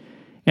lead.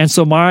 And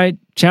so my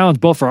challenge,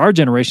 both for our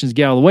generations to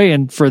get out of the way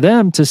and for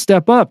them to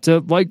step up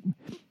to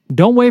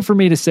don't wait for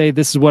me to say,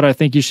 this is what I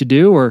think you should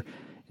do, or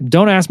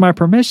don't ask my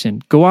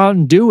permission. Go out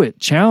and do it.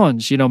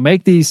 Challenge,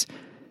 make these,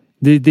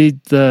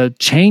 the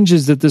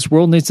changes that this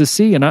world needs to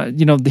see.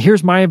 And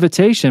here's my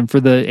invitation for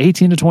the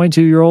 18 to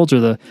 22-year-olds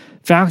or the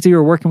faculty who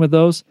are working with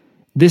those.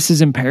 This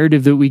is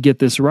imperative that we get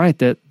this right,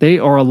 that they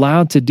are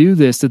allowed to do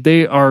this, that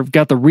they are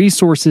got the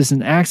resources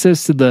and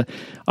access to the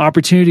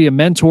opportunity of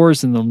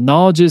mentors and the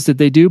knowledges that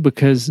they do,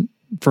 because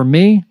for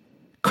me,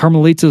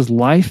 Carmelita's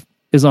life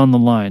is on the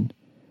line.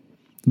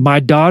 My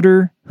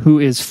daughter, who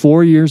is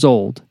 4 years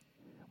old,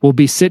 will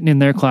be sitting in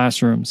their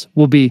classrooms,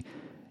 will be,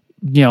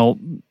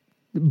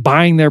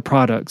 buying their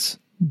products.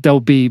 They'll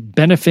be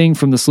benefiting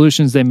from the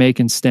solutions they make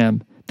in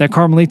STEM. That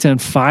Carmelita in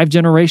 5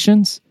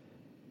 generations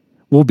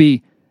will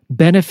be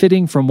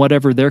benefiting from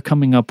whatever they're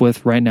coming up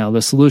with right now,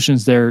 the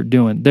solutions they're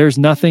doing. There's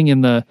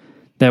nothing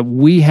that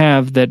we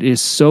have that is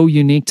so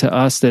unique to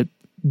us that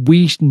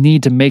we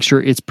need to make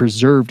sure it's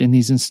preserved in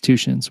these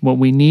institutions. What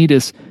we need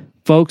is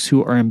folks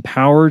who are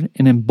empowered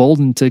and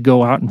emboldened to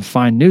go out and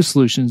find new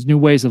solutions, new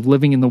ways of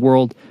living in the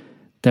world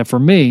that, for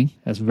me,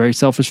 as a very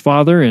selfish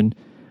father, and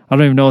I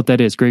don't even know what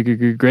that is,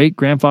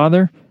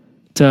 great-great-great-grandfather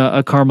to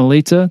a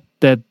Carmelita,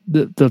 that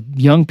the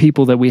young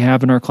people that we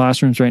have in our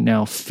classrooms right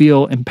now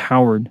feel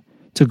empowered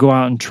to go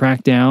out and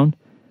track down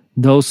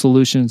those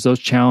solutions, those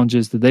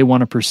challenges that they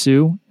want to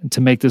pursue to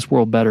make this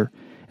world better.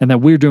 And that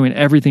we're doing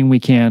everything we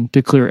can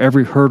to clear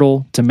every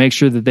hurdle to make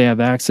sure that they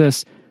have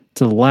access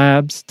to the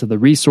labs, to the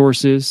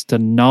resources, to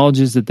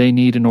knowledges that they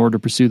need in order to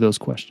pursue those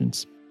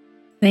questions.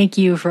 Thank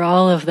you for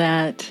all of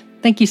that.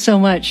 Thank you so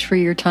much for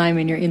your time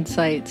and your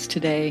insights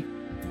today.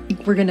 I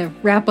think we're going to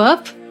wrap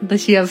up,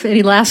 unless you have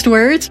any last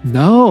words.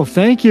 No,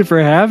 thank you for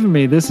having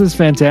me. This is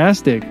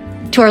fantastic.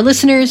 To our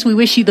listeners, we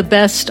wish you the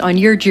best on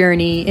your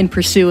journey in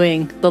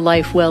pursuing the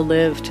life well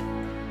lived.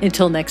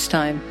 Until next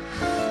time.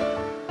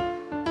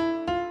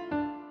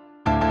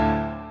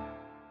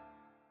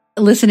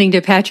 Listening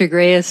to Patrick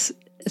Reyes,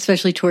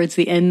 especially towards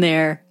the end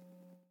there,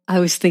 I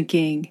was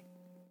thinking,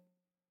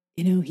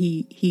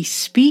 he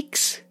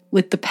speaks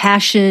with the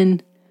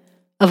passion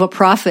of a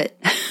prophet.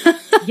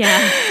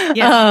 Yeah.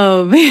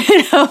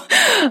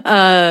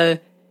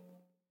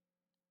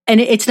 And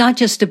it's not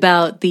just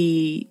about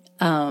the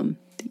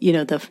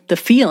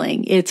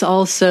feeling. It's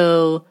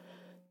also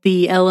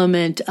the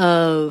element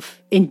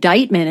of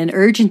indictment and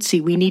urgency.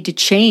 We need to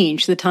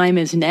change. The time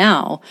is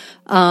now.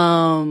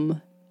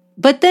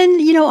 But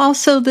then,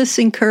 also this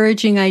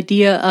encouraging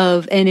idea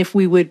of, and if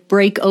we would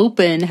break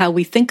open how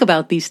we think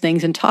about these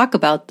things and talk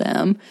about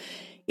them,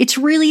 it's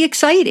really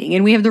exciting.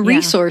 And we have the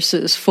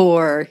resources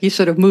for you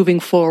sort of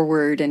moving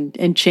forward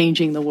and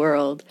changing the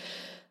world.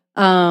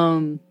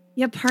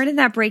 Part of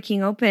that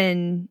breaking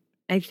open,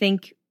 I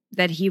think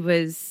that he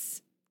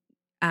was,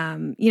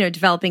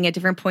 developing at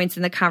different points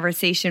in the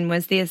conversation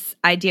was this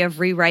idea of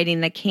rewriting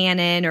the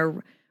canon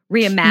or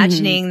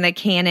reimagining the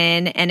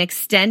canon and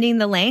extending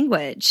the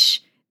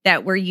language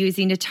that we're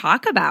using to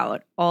talk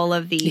about all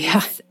of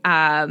these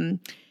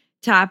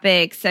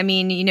topics. I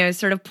mean,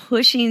 sort of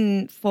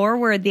pushing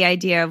forward the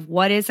idea of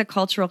what is a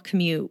cultural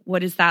commute? What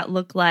does that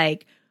look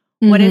like?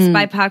 What is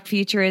BIPOC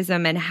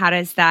futurism, and how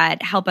does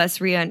that help us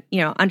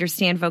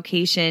understand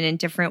vocation in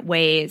different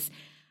ways?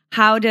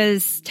 How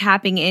does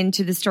tapping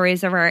into the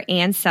stories of our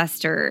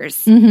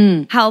ancestors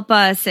help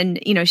us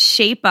and,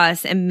 shape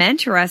us and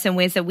mentor us in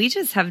ways that we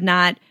just have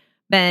not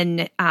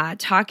been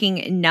talking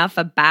enough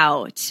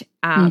about?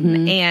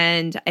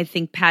 And I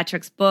think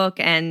Patrick's book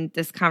and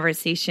this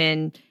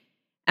conversation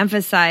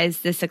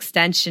emphasize this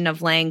extension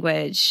of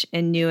language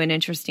in new and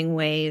interesting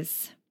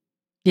ways.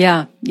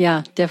 Yeah,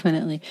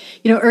 definitely.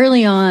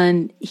 Early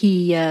on,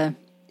 he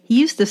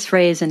used this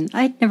phrase, and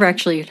I'd never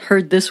actually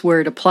heard this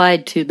word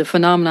applied to the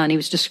phenomenon he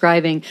was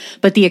describing,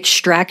 but the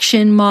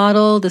extraction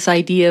model, this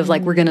idea of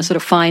we're going to sort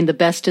of find the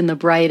best and the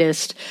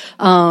brightest,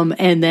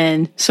 and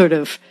then sort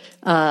of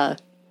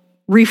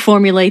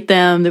reformulate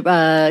them,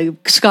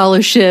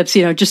 scholarships,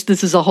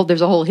 there's a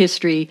whole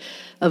history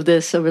of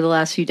this over the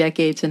last few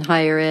decades in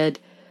higher ed.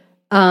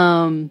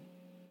 And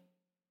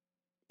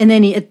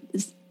then he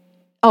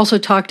also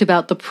talked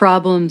about the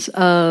problems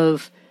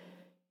of,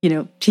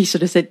 he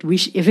sort of said,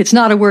 if it's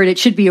not a word, it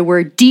should be a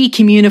word,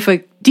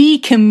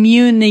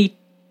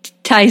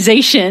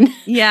 decommunitization.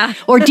 Yeah.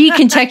 Or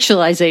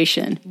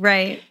decontextualization.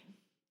 Right.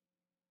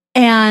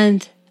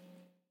 And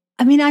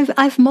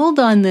I've mulled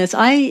on this.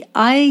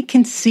 I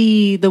can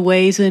see the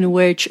ways in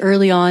which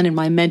early on in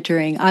my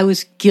mentoring, I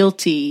was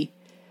guilty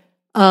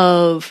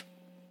of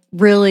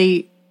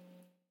really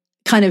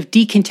kind of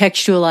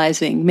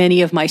decontextualizing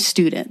many of my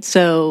students.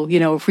 So,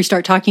 if we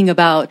start talking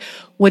about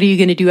what are you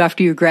going to do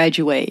after you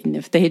graduate, and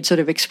if they had sort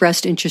of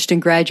expressed interest in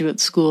graduate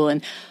school,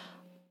 and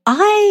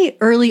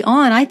early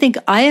on, I think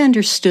I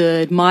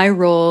understood my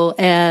role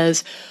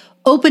as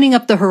opening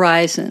up the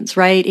horizons,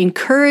 right?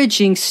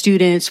 Encouraging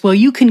students, well,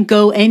 you can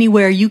go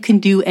anywhere, you can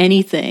do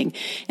anything.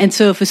 And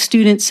so if a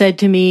student said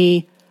to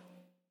me,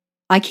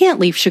 I can't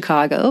leave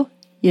Chicago,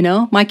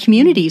 my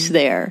community's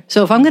there.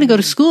 So if I'm going to go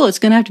to school, it's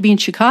going to have to be in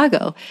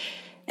Chicago.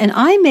 And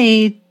I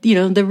made,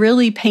 the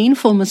really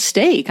painful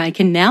mistake I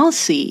can now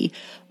see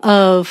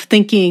of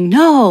thinking,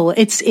 no,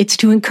 it's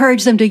to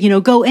encourage them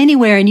to, go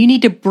anywhere, and you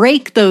need to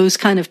break those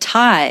kind of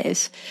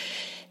ties.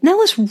 And that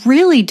was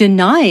really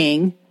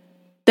denying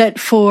that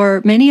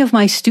for many of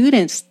my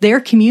students,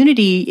 their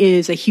community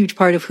is a huge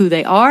part of who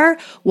they are,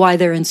 why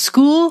they're in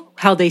school,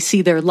 how they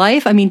see their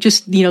life. I mean,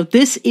 just,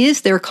 this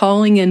is their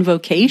calling and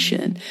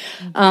vocation.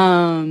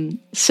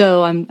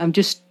 So I'm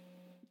just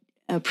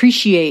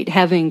appreciate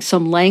having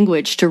some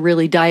language to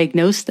really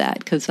diagnose that,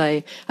 because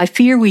I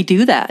fear we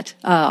do that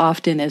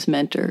often as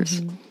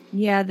mentors. Mm-hmm.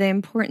 Yeah, the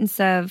importance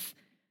of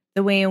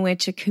the way in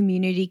which a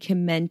community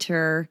can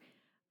mentor,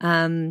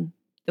 the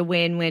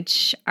way in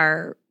which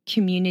our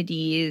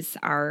communities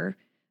are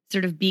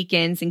sort of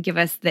beacons and give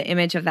us the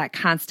image of that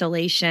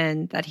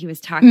constellation that he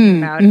was talking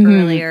about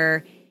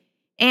earlier.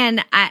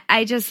 And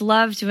I just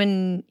loved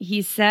when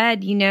he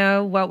said,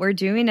 what we're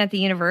doing at the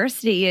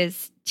university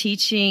is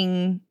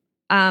teaching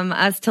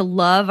us to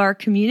love our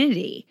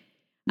community.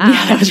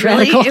 It's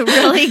really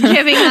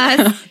giving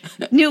us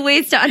new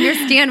ways to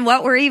understand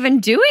what we're even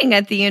doing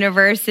at the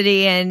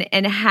university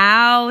and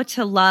how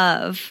to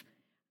love,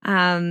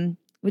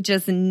 which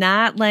is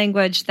not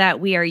language that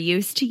we are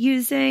used to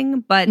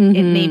using, but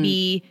it may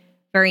be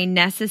very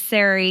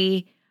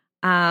necessary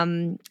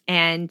and,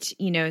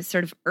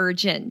 sort of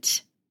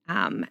urgent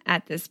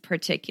at this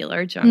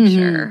particular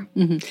juncture.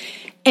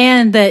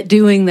 And that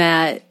doing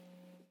that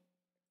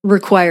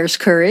requires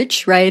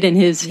courage, right? And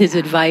his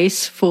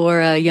advice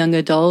for young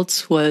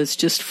adults was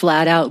just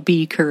flat out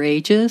be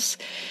courageous.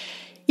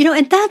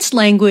 And that's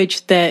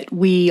language that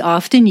we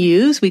often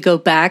use. We go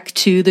back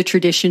to the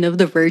tradition of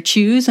the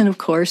virtues. And of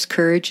course,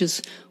 courage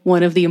is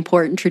one of the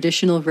important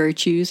traditional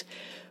virtues.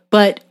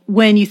 But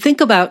when you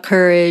think about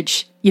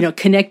courage,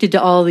 connected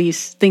to all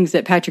these things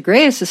that Patrick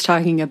Reyes is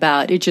talking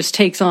about, it just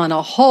takes on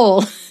a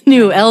whole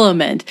new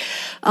element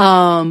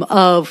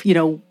of,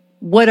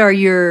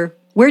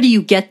 where do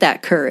you get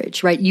that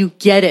courage, right? You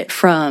get it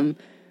from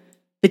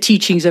the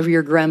teachings of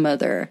your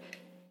grandmother.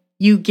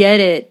 You get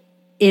it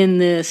in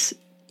this,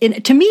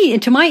 to me,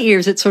 into my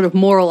ears, it's sort of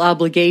moral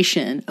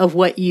obligation of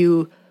what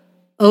you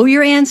owe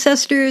your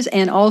ancestors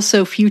and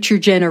also future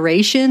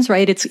generations,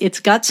 right? It's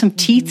got some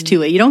teeth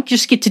to it. You don't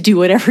just get to do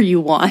whatever you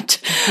want.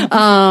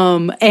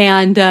 But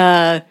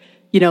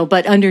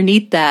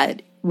underneath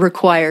that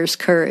requires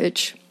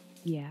courage.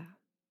 Yeah.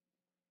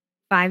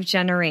 5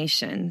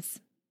 generations.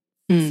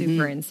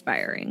 Super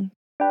inspiring.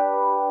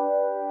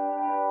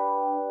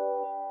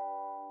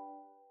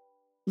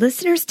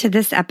 Listeners to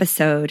this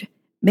episode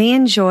may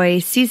enjoy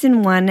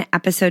Season 1,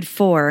 Episode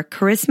 4,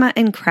 Charisma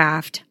and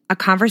Craft, a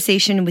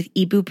conversation with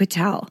Eboo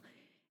Patel,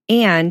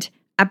 and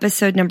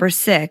Episode number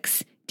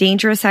 6,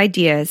 Dangerous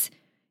Ideas,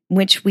 in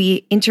which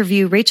we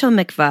interview Rachel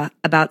Mikva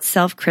about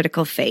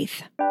self-critical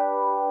faith.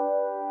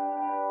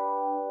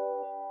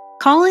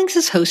 Callings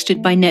is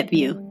hosted by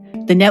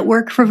NetView, the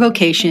Network for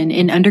Vocation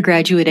in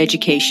Undergraduate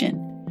Education,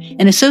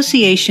 an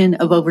association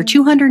of over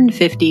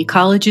 250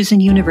 colleges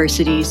and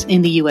universities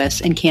in the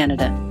U.S. and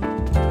Canada.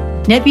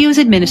 NetView is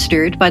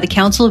administered by the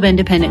Council of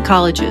Independent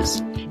Colleges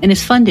and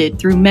is funded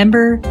through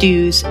member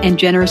dues and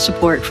generous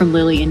support from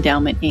Lilly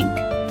Endowment,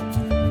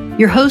 Inc.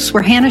 Your hosts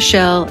were Hannah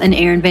Schell and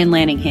Aaron Van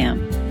Lanningham,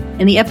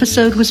 and the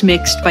episode was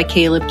mixed by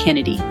Caleb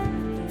Kennedy.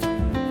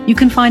 You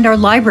can find our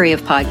library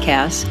of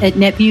podcasts at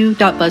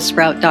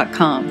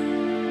netview.buzzsprout.com.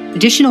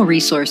 Additional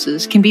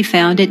resources can be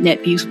found at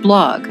NetView's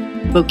blog,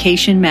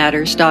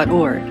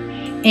 vocationmatters.org,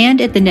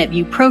 and at the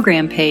NetView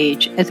program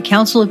page at the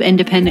Council of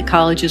Independent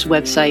Colleges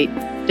website,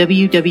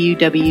 www.cic.edu.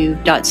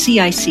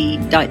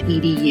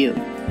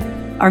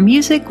 Our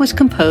music was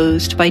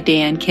composed by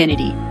Dan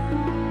Kennedy.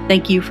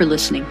 Thank you for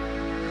listening.